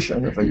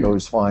regulation, if it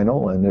goes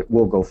final, and it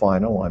will go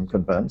final, I'm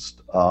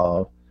convinced,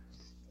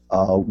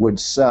 would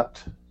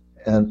set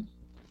an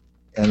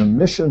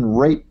emission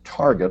rate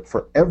target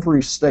for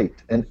every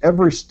state, and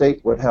every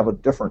state would have a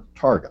different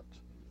target.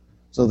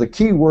 So the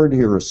key word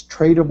here is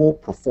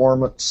tradable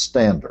performance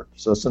standard.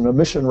 So it's an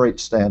emission rate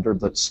standard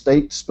that's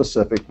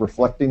state-specific,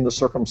 reflecting the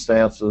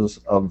circumstances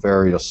of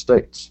various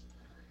states.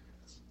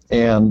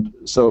 And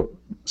so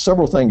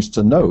several things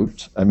to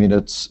note. I mean,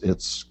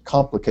 it's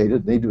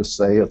complicated, needless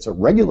to say. It's a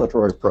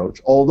regulatory approach,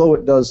 although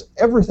it does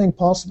everything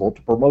possible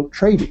to promote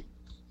trading.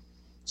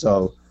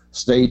 So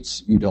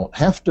states, you don't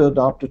have to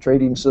adopt a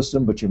trading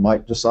system, but you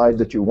might decide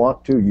that you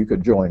want to. You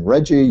could join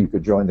RGGI, you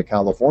could join the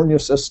California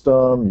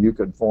system, you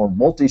could form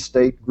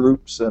multi-state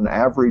groups and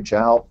average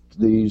out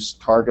these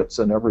targets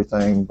and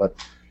everything.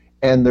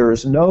 And there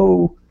is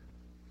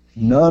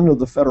none of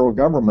the federal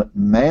government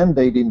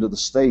mandating to the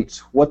states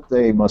what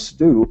they must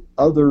do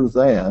other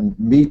than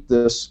meet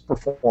this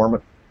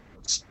performance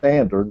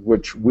standard,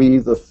 which we,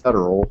 the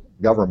federal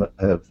government,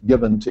 have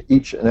given to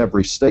each and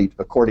every state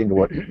according to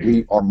what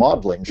our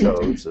modeling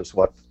shows is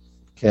what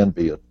can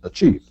be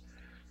achieved.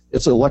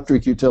 It's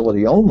electric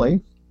utility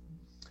only,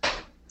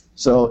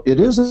 so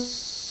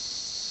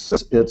it's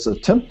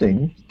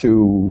attempting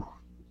to,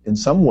 in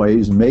some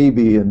ways,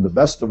 maybe in the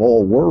best of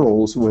all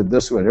worlds,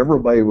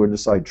 everybody would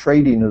decide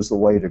trading is the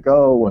way to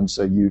go, and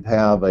so you'd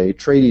have a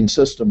trading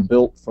system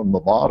built from the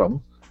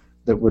bottom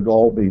that would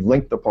all be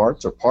linked to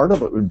parts, or part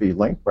of it would be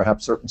linked.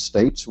 Perhaps certain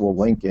states will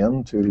link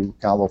into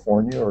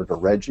California or to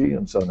RGGI,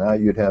 and so now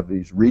you'd have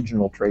these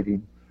regional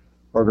trading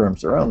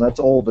programs around. That's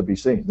all to be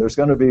seen. There's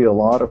going to be a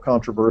lot of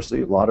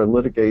controversy, a lot of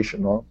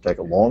litigation. It'll take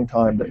a long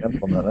time to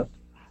implement it.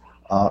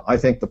 I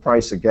think the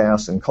price of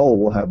gas and coal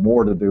will have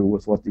more to do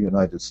with what the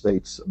United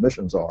States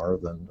emissions are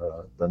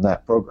than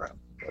that program.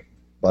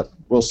 But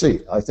we'll see.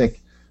 I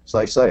think, as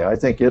I say, I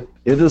think it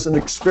is an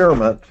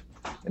experiment.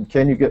 And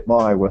can you get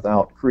by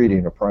without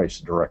creating a price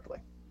directly?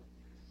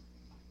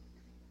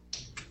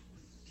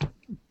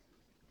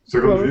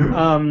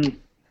 Second view?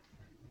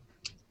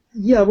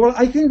 Yeah, well,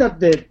 I think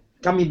that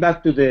coming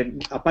back to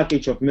a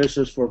package of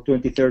measures for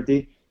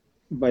 2030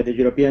 by the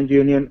European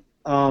Union,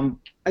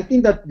 I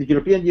think that the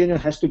European Union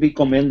has to be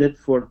commended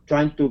for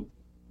trying to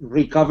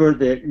recover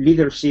the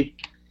leadership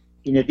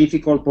in a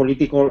difficult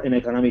political and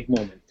economic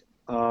moment,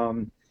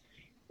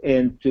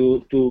 and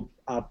to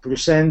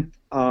present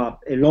a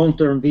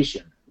long-term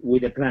vision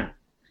with a plan.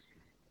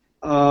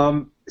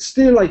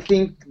 Still, I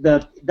think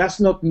that does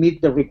not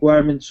meet the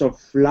requirements of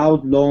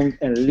loud, long,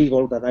 and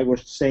legal that I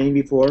was saying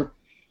before.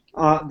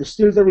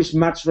 Still, there is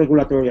much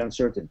regulatory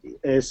uncertainty.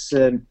 As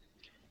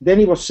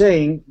Denny was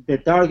saying, the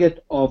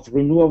target of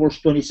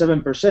renewables,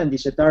 27%,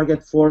 is a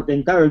target for the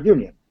entire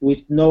union with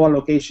no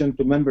allocation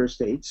to member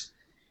states.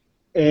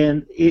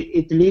 And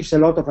it leaves a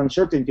lot of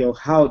uncertainty of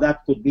how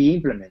that could be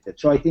implemented.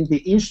 So I think the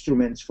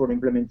instruments for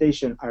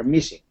implementation are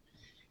missing.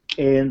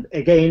 And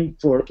again,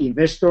 for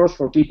investors,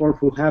 for people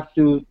who have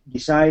to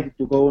decide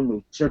to go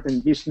into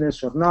certain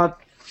business or not,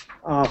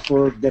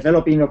 for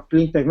developing of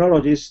clean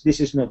technologies,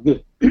 this is not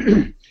good.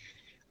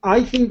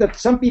 I think that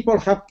some people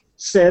have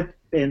said,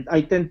 and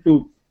I tend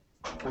to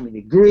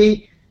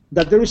agree,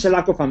 that there is a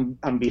lack of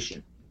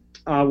ambition.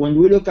 When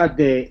we look at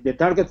the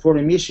target for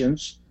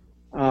emissions,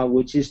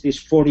 which is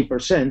this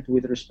 40%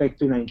 with respect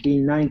to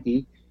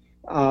 1990,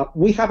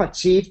 we have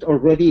achieved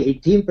already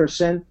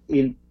 18%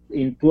 in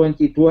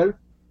 2012.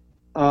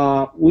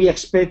 We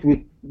expect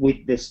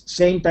with the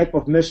same type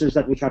of measures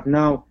that we have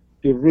now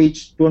to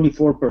reach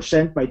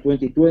 24% by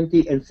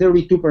 2020 and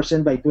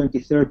 32% by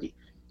 2030.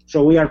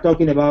 So we are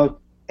talking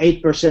about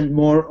 8%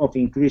 more of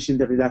increase in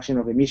the reduction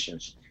of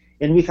emissions.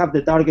 And we have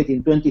the target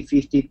in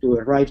 2050 to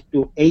arrive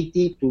to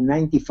 80 to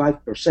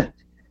 95%.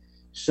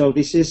 So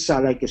this is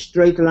like a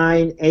straight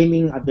line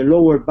aiming at the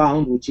lower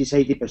bound, which is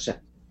 80%.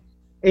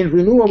 In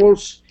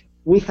renewables,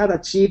 we had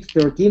achieved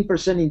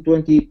 13% in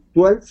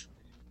 2012.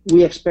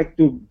 We expect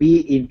to be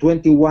in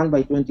 21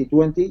 by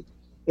 2020,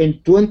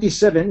 and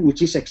 27,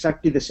 which is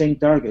exactly the same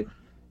target,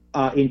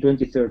 in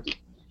 2030.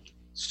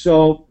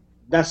 So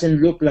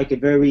doesn't look like a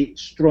very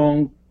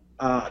strong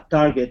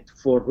target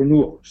for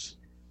renewables.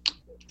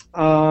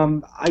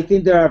 I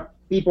think there are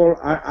people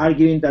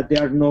arguing that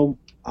there are no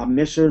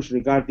measures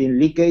regarding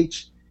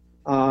leakage,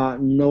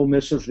 no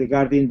measures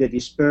regarding the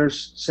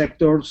dispersed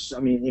sectors,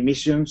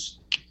 emissions.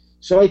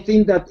 So I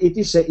think that it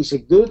is a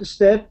good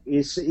step.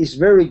 It's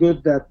very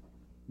good that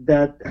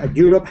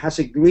Europe has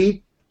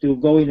agreed to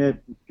go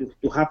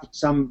to have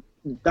some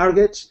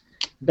targets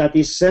that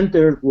is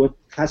centered what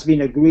has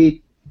been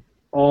agreed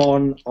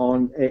on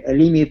a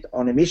limit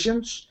on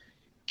emissions.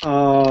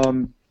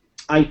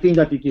 I think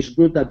that it is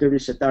good that there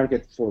is a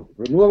target for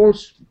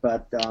renewables,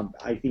 but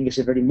I think it's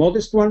a very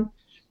modest one.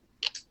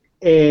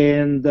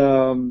 And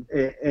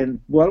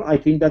well, I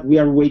think that we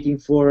are waiting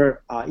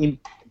for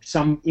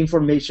some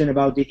information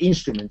about the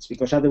instruments,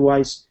 because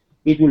otherwise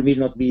it will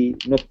not be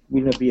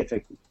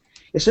effective.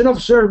 As an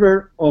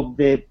observer of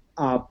the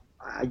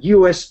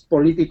U.S.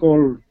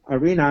 political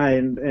arena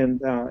and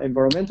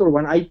environmental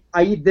one,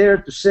 I dare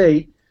to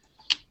say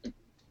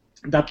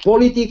that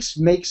politics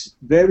makes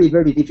very,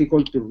 very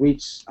difficult to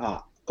reach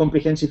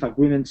comprehensive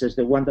agreements as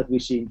the one that we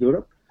see in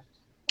Europe.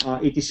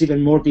 It is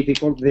even more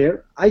difficult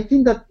there. I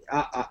think that,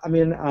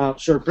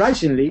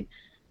 surprisingly,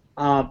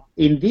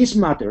 in these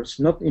matters,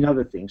 not in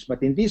other things,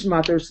 but in these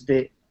matters,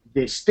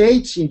 the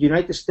states in the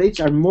United States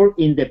are more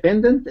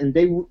independent, and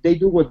they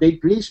do what they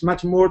please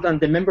much more than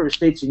the member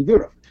states in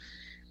Europe.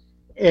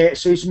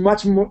 So it's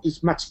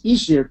much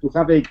easier to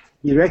have a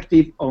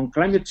directive on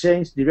climate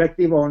change,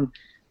 directive on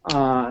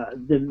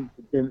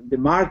the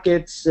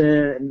markets,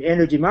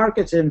 energy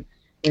markets, and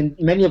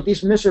many of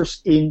these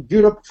measures in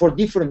Europe for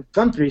different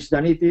countries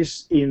than it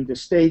is in the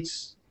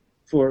States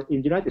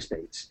in the United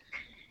States.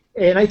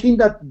 And I think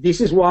that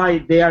this is why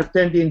they are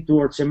tending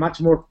towards a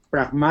much more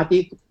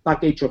pragmatic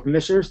package of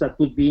measures that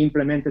could be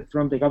implemented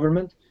from the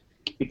government,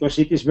 because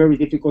it is very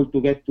difficult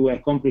to get to a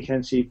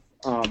comprehensive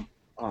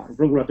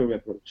regulatory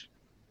approach.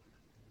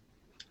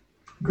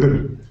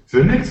 Good.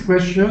 The next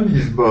question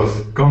is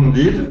both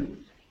candid,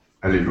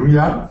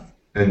 hallelujah,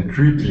 and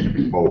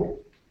tricky, Paul.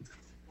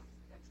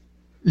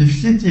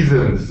 If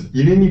citizens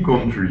in any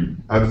country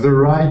have the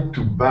right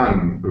to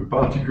ban a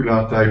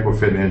particular type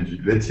of energy,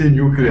 let's say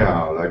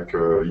nuclear, like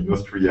in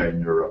Austria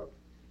in Europe,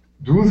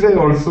 do they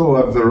also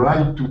have the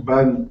right to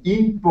ban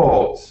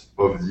imports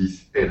of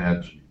this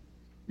energy?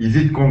 Is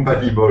it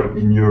compatible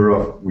in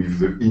Europe with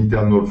the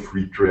internal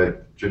free trade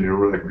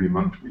general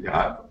agreement we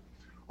have?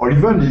 Or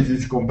even is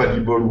it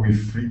compatible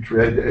with free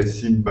trade as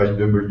seen by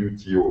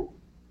WTO?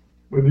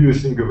 What do you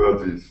think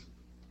about this?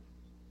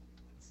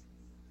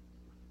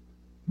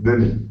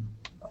 Denis?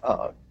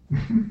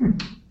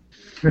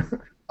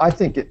 I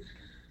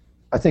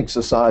think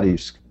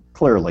societies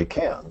clearly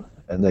can,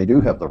 and they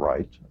do have the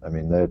right. I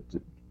mean, that,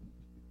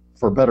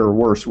 for better or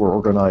worse, we're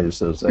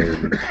organized as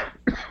a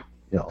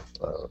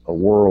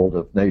world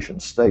of nation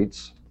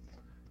states,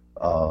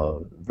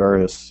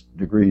 various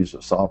degrees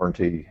of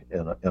sovereignty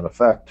in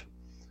effect.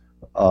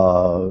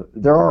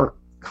 There are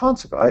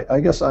consequences. I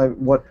guess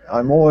what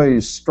I'm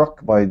always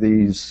struck by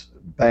these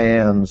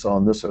bans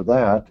on this or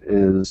that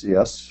is,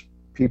 yes,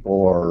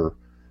 people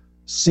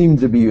seem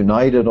to be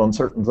united on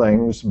certain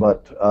things,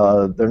 but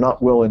they're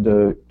not willing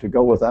to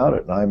go without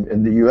it. And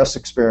in the U.S.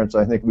 experience,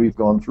 I think we've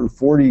gone through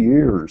 40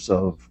 years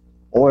of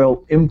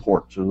oil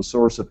imports as a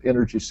source of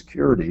energy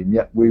security, and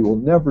yet we will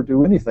never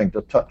do anything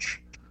to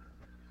touch,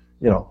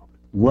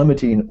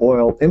 limiting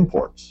oil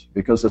imports,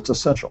 because it's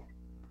essential.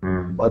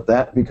 But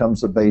that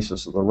becomes the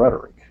basis of the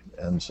rhetoric.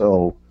 And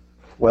so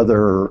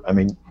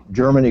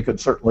Germany could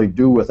certainly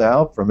do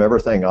without, from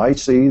everything I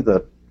see,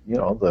 that,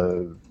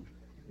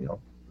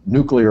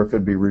 nuclear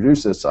could be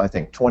reduced. It's, I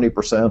think,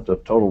 20%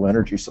 of total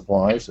energy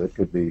supplies that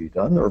could be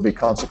done. There will be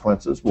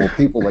consequences. Will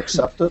people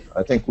accept it?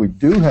 I think we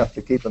do have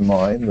to keep in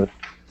mind that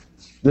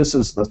this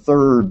is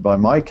by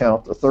my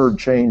count, the third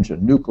change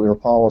in nuclear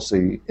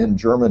policy in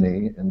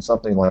Germany in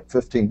something like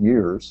 15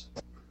 years.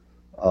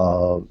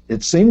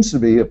 It seems to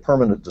be a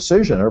permanent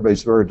decision.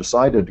 Everybody's very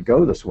decided to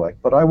go this way.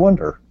 But I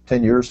wonder,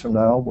 10 years from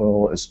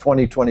now, as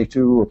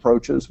 2022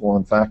 approaches, will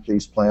in fact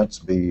these plants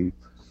be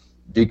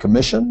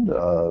decommissioned?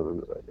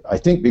 I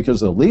think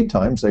because of the lead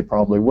times, they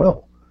probably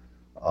will.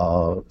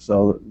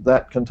 So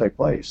that can take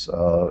place.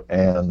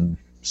 And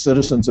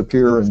citizens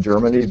appear in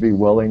Germany to be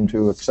willing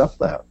to accept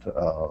that.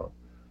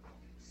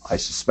 I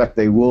suspect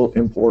they will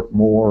import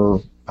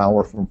more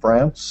power from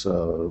France,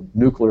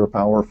 nuclear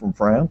power from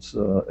France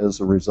as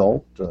a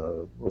result.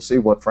 We'll see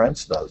what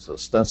France does.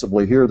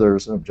 Ostensibly here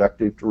there's an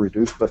objective to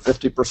reduce by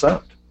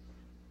 50%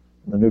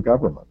 in the new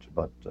government.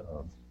 But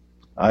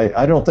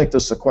I don't think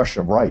this is a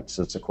question of rights.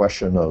 It's a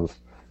question of,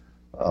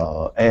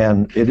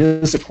 and it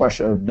is a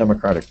question of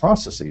democratic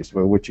processes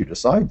by which you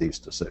decide these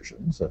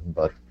decisions.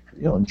 But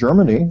in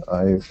Germany,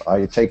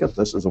 I take it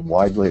this is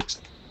widely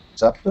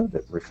accepted.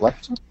 It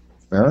reflects it.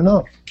 Fair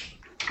enough.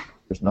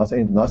 There's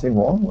nothing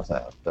wrong with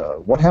that.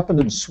 What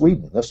happened in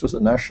Sweden? This was a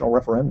national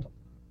referendum,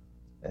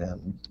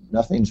 and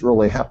nothing's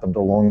really happened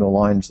along the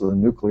lines of the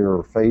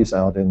nuclear phase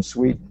out in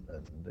Sweden.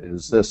 And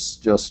is this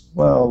just,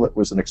 it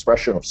was an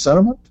expression of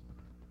sentiment?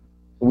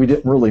 We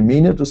didn't really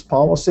mean it as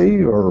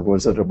policy, or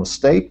was it a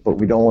mistake, but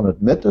we don't want to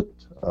admit it?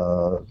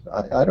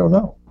 I don't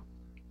know.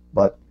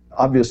 But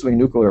obviously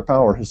nuclear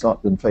power has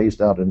not been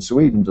phased out in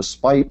Sweden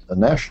despite a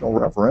national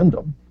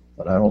referendum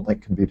that I don't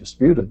think can be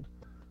disputed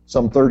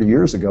some 30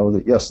 years ago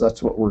that, yes,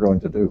 that's what we're going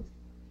to do.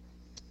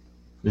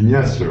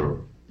 Yes, sir.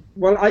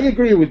 Well, I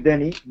agree with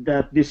Denny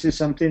that this is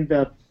something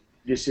that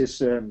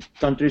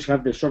countries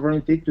have the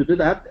sovereignty to do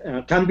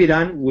that. Can be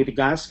done with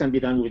gas, can be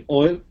done with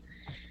oil.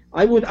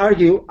 I would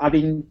argue,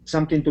 adding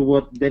something to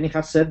what Denny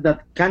has said,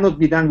 that cannot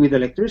be done with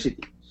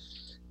electricity.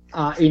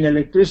 In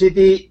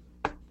electricity,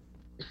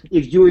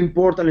 if you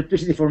import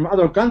electricity from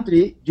other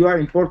country, you are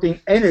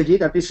importing energy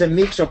that is a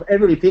mix of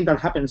everything that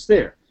happens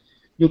there.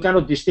 You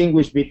cannot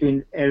distinguish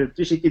between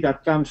electricity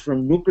that comes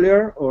from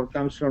nuclear or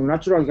comes from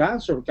natural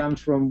gas or comes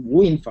from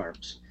wind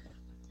farms.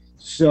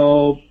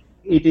 So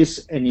it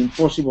is an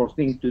impossible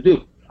thing to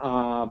do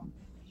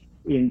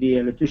in the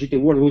electricity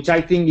world, which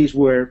I think is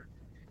where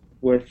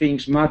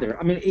things matter.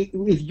 I mean,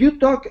 if you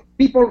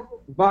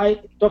people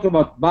talk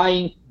about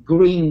buying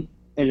green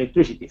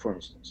electricity, for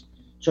instance.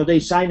 So they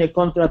sign a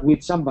contract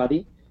with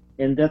somebody,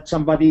 and that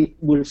somebody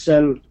will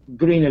sell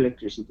green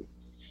electricity.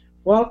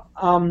 Well,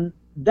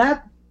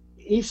 that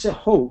is a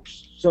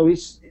hoax. So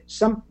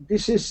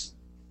this is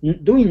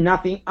doing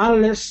nothing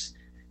unless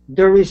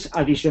there is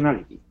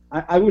additionality.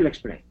 I will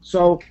explain.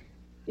 So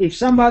if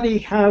some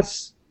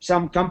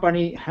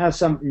company has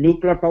some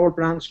nuclear power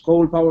plants,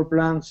 coal power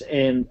plants,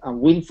 and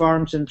wind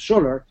farms and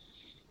solar,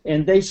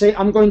 and they say,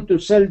 I'm going to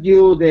sell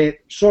you the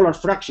solar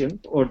fraction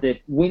or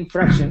the wind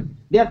fraction,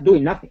 they are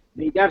doing nothing.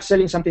 They are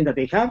selling something that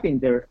they have in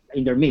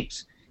their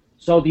mix.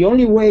 So the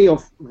only way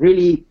of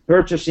really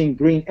purchasing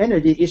green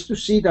energy is to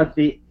see that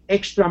the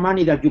extra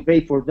money that you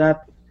pay for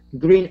that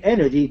green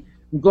energy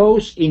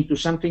goes into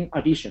something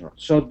additional.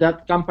 So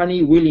that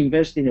company will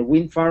invest in a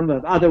wind farm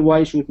that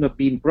otherwise would not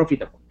be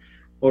profitable.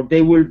 Or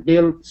they will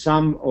build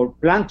some or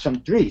plant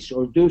some trees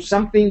or do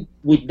something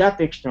with that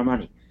extra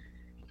money.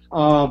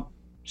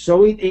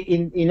 So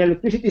in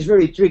electricity, it's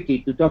very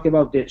tricky to talk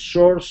about the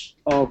source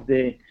of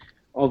the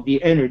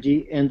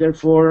energy, and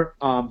therefore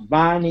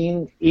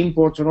banning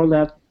imports and all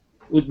that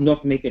would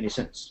not make any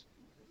sense.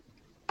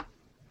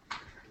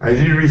 I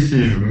did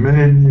receive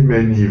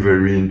many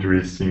very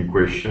interesting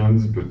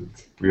questions, but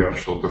we are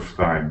short of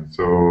time.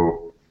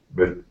 So,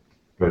 but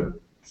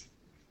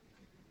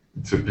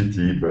it's a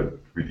pity, but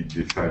we did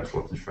decide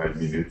 45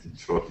 minutes.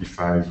 It's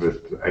 45,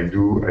 but I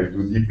do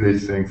deeply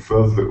thank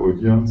first the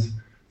audience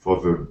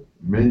for the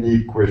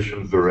many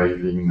questions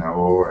arriving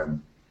now,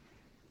 and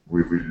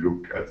we will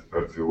look at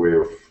the way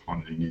of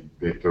handling it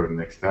better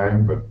next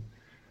time. But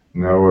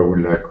now I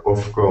would like,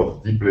 of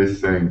course, deeply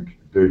thank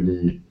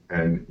Denis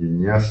and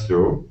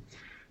Ignacio.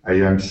 I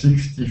am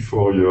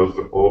 64 years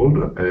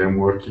old. I am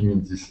working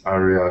in this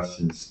area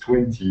since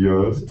 20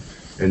 years.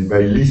 And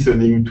by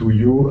listening to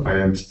you, I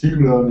am still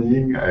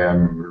learning. I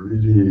am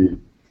really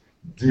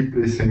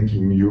deeply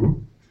thanking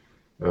you.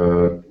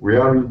 We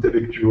are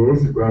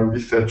intellectuals, we are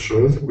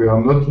researchers. We are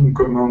not in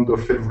command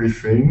of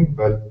everything,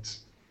 but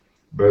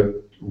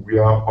we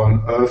are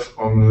on Earth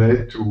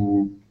only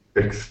to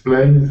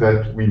explain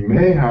that we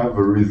may have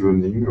a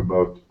reasoning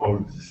about all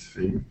these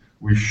things.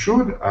 We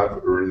should have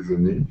a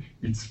reasoning.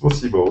 It's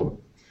possible.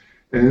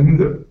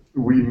 And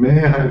we may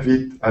have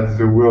it at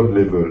the world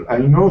level. I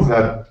know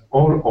that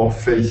all our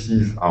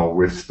faces are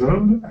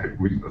Western, I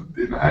will not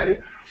deny,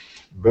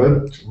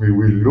 but we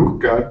will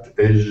look at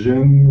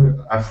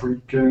Asian,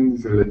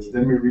 Africans, Latin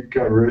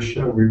America,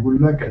 Russia. We will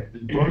look at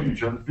people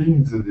jumping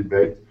in the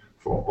debate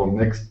for our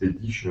next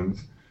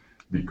editions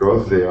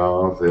because they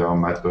are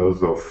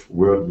matters of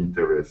world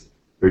interest.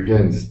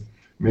 Again,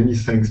 many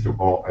thanks to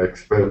our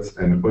experts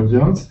and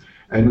audience.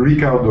 And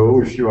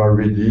Ricardo, if you are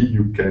ready,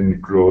 you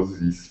can close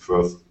this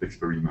first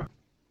experiment.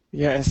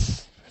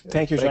 Yes.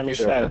 Thank you,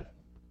 Jean-Michel.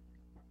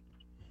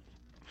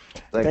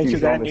 Thank you,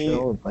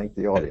 Jean-Michel, and thank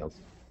the audience.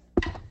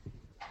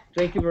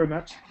 Thank you very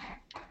much.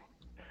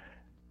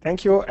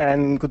 Thank you,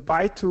 and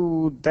goodbye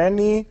to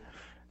Danny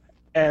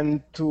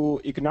and to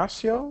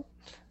Ignacio,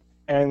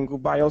 and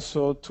goodbye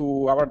also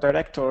to our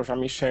director,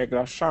 Jean-Michel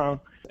Grachin.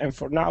 And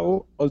for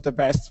now, all the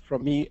best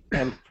from me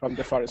and from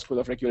the Florence School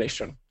of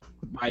Regulation.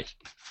 Goodbye.